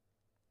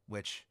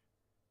 which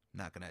I'm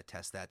not going to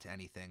attest that to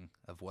anything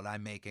of what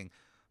I'm making.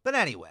 But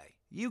anyway,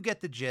 you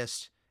get the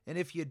gist, and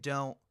if you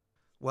don't,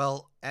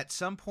 well, at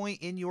some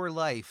point in your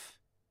life,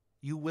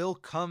 you will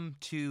come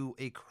to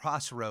a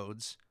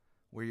crossroads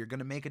where you're going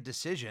to make a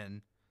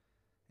decision,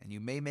 and you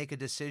may make a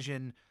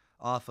decision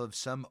off of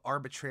some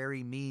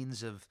arbitrary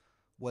means of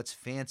what's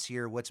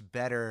fancier, what's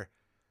better,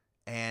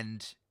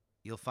 and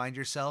you'll find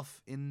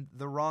yourself in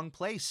the wrong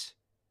place.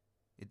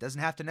 It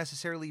doesn't have to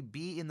necessarily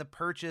be in the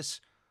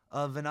purchase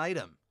of an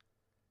item.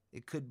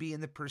 It could be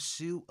in the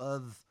pursuit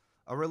of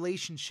a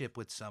relationship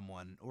with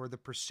someone or the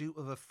pursuit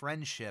of a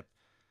friendship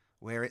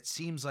where it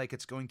seems like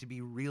it's going to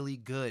be really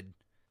good,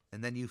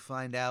 and then you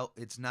find out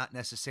it's not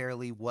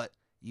necessarily what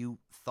you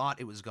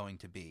thought it was going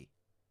to be.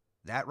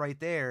 That right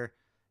there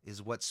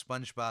is what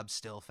SpongeBob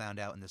still found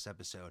out in this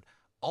episode.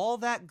 All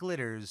that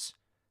glitters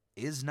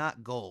is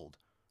not gold.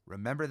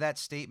 Remember that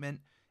statement,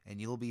 and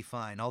you'll be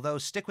fine. Although,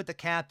 stick with the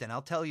captain.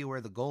 I'll tell you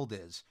where the gold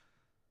is.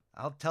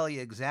 I'll tell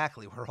you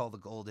exactly where all the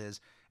gold is,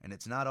 and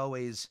it's not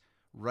always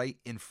right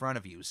in front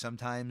of you.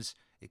 Sometimes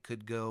it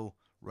could go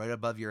right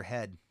above your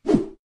head.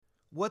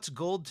 What's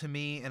gold to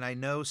me, and I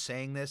know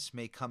saying this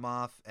may come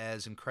off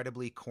as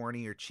incredibly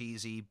corny or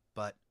cheesy,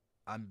 but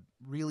I'm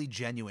really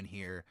genuine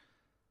here.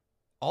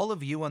 All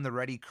of you on the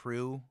Ready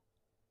crew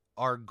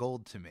are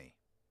gold to me.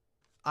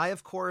 I,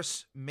 of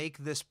course, make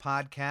this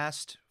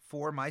podcast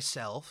for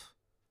myself.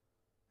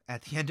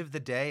 At the end of the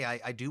day,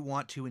 I do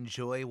want to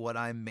enjoy what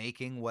I'm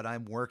making, what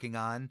I'm working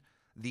on,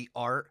 the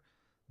art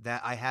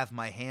that I have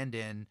my hand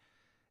in.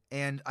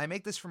 And I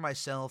make this for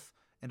myself,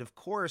 and of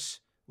course,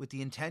 with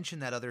the intention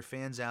that other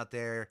fans out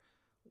there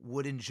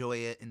would enjoy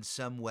it in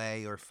some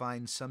way or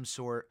find some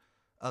sort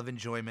of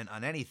enjoyment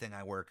on anything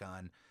I work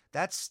on.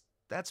 That's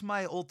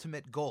my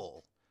ultimate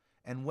goal.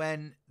 And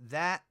when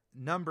that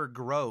number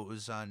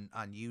grows on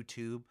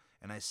YouTube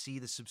and I see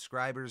the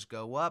subscribers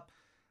go up,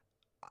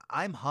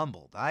 I'm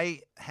humbled.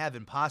 I have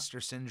imposter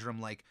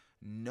syndrome like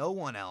no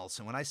one else.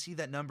 And when I see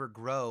that number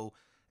grow,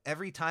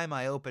 every time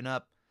I open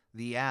up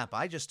the app,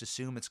 I just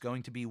assume it's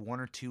going to be 1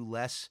 or 2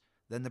 less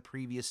than the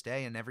previous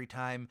day. And every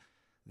time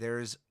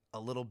there's a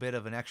little bit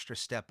of an extra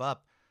step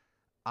up,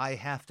 I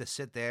have to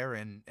sit there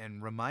and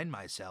remind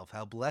myself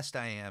how blessed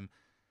I am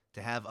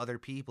to have other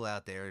people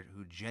out there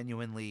who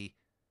genuinely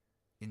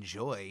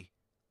enjoy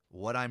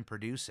what I'm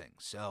producing.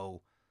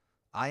 So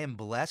I am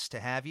blessed to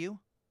have you.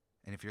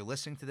 And if you're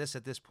listening to this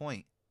at this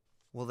point,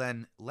 well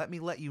then let me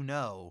let you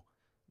know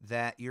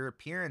that your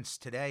appearance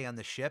today on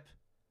the ship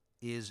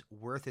is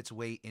worth its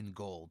weight in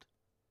gold.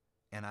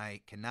 And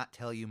I cannot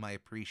tell you my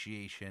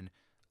appreciation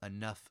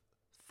enough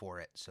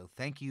for it. So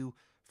thank you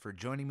for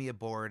joining me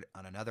aboard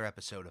on another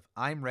episode of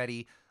I'm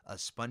Ready, a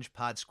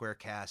SpongePod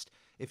Squarecast.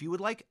 If you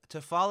would like to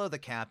follow the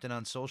captain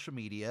on social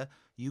media,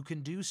 you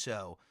can do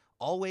so.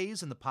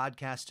 Always in the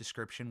podcast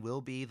description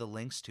will be the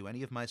links to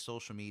any of my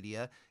social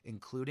media,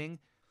 including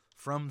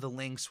from the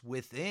links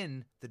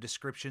within the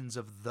descriptions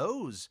of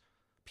those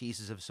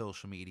pieces of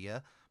social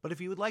media. But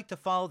if you would like to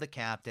follow the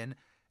captain,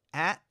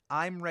 at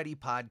I'm Ready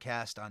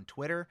Podcast on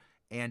Twitter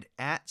and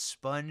at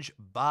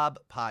SpongeBob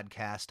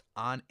Podcast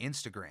on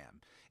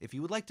Instagram. If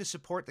you would like to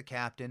support the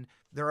captain,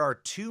 there are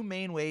 2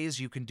 main ways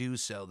you can do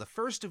so. The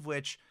first of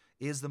which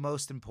is the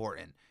most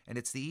important, and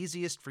it's the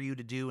easiest for you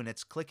to do, and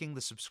it's clicking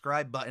the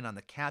subscribe button on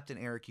the Captain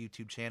Eric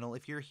YouTube channel.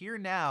 If you're here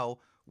now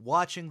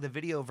watching the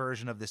video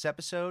version of this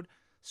episode,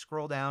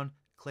 scroll down,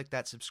 click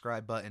that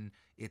subscribe button.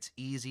 It's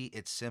easy,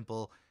 it's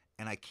simple,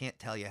 and I can't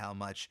tell you how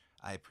much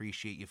I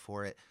appreciate you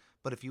for it.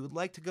 But if you would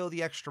like to go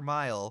the extra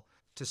mile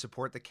to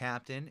support the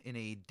captain in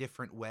a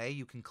different way,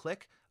 you can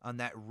click on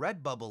that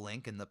Redbubble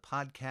link in the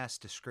podcast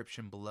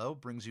description below.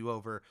 Brings you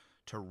over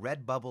to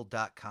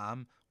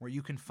redbubble.com, where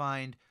you can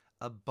find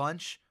a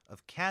bunch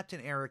of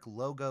Captain Eric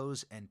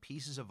logos and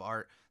pieces of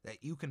art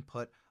that you can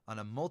put on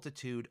a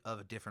multitude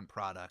of different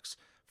products,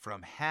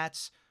 from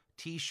hats,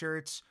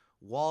 t-shirts,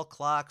 wall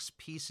clocks,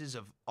 pieces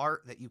of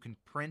art that you can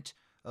print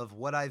of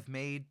what I've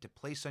made to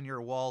place on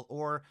your wall,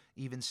 or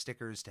even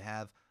stickers to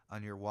have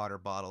on your water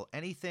bottle.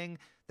 Anything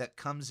that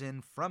comes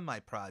in from my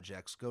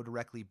projects go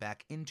directly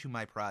back into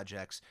my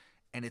projects,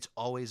 and it's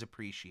always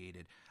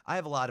appreciated. I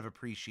have a lot of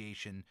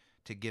appreciation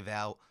to give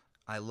out.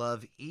 I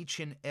love each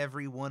and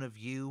every one of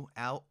you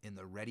out in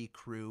the Ready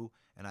crew,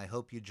 and I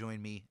hope you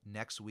join me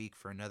next week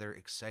for another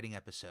exciting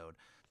episode.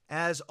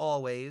 As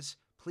always,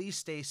 please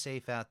stay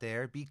safe out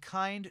there, be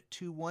kind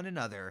to one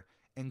another,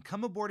 and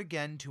come aboard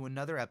again to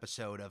another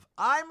episode of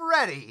I'm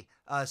Ready,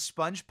 a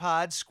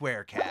SpongePod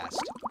Squarecast.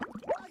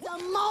 A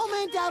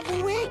moment of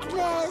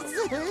weakness.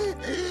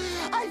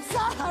 I'm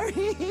sorry.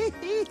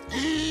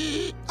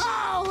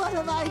 Oh, what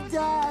have I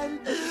done?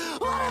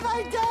 What have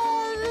I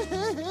done?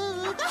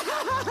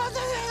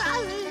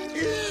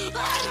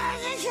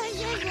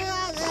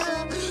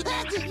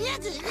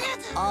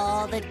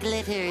 All that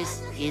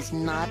glitters is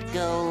not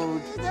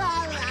gold.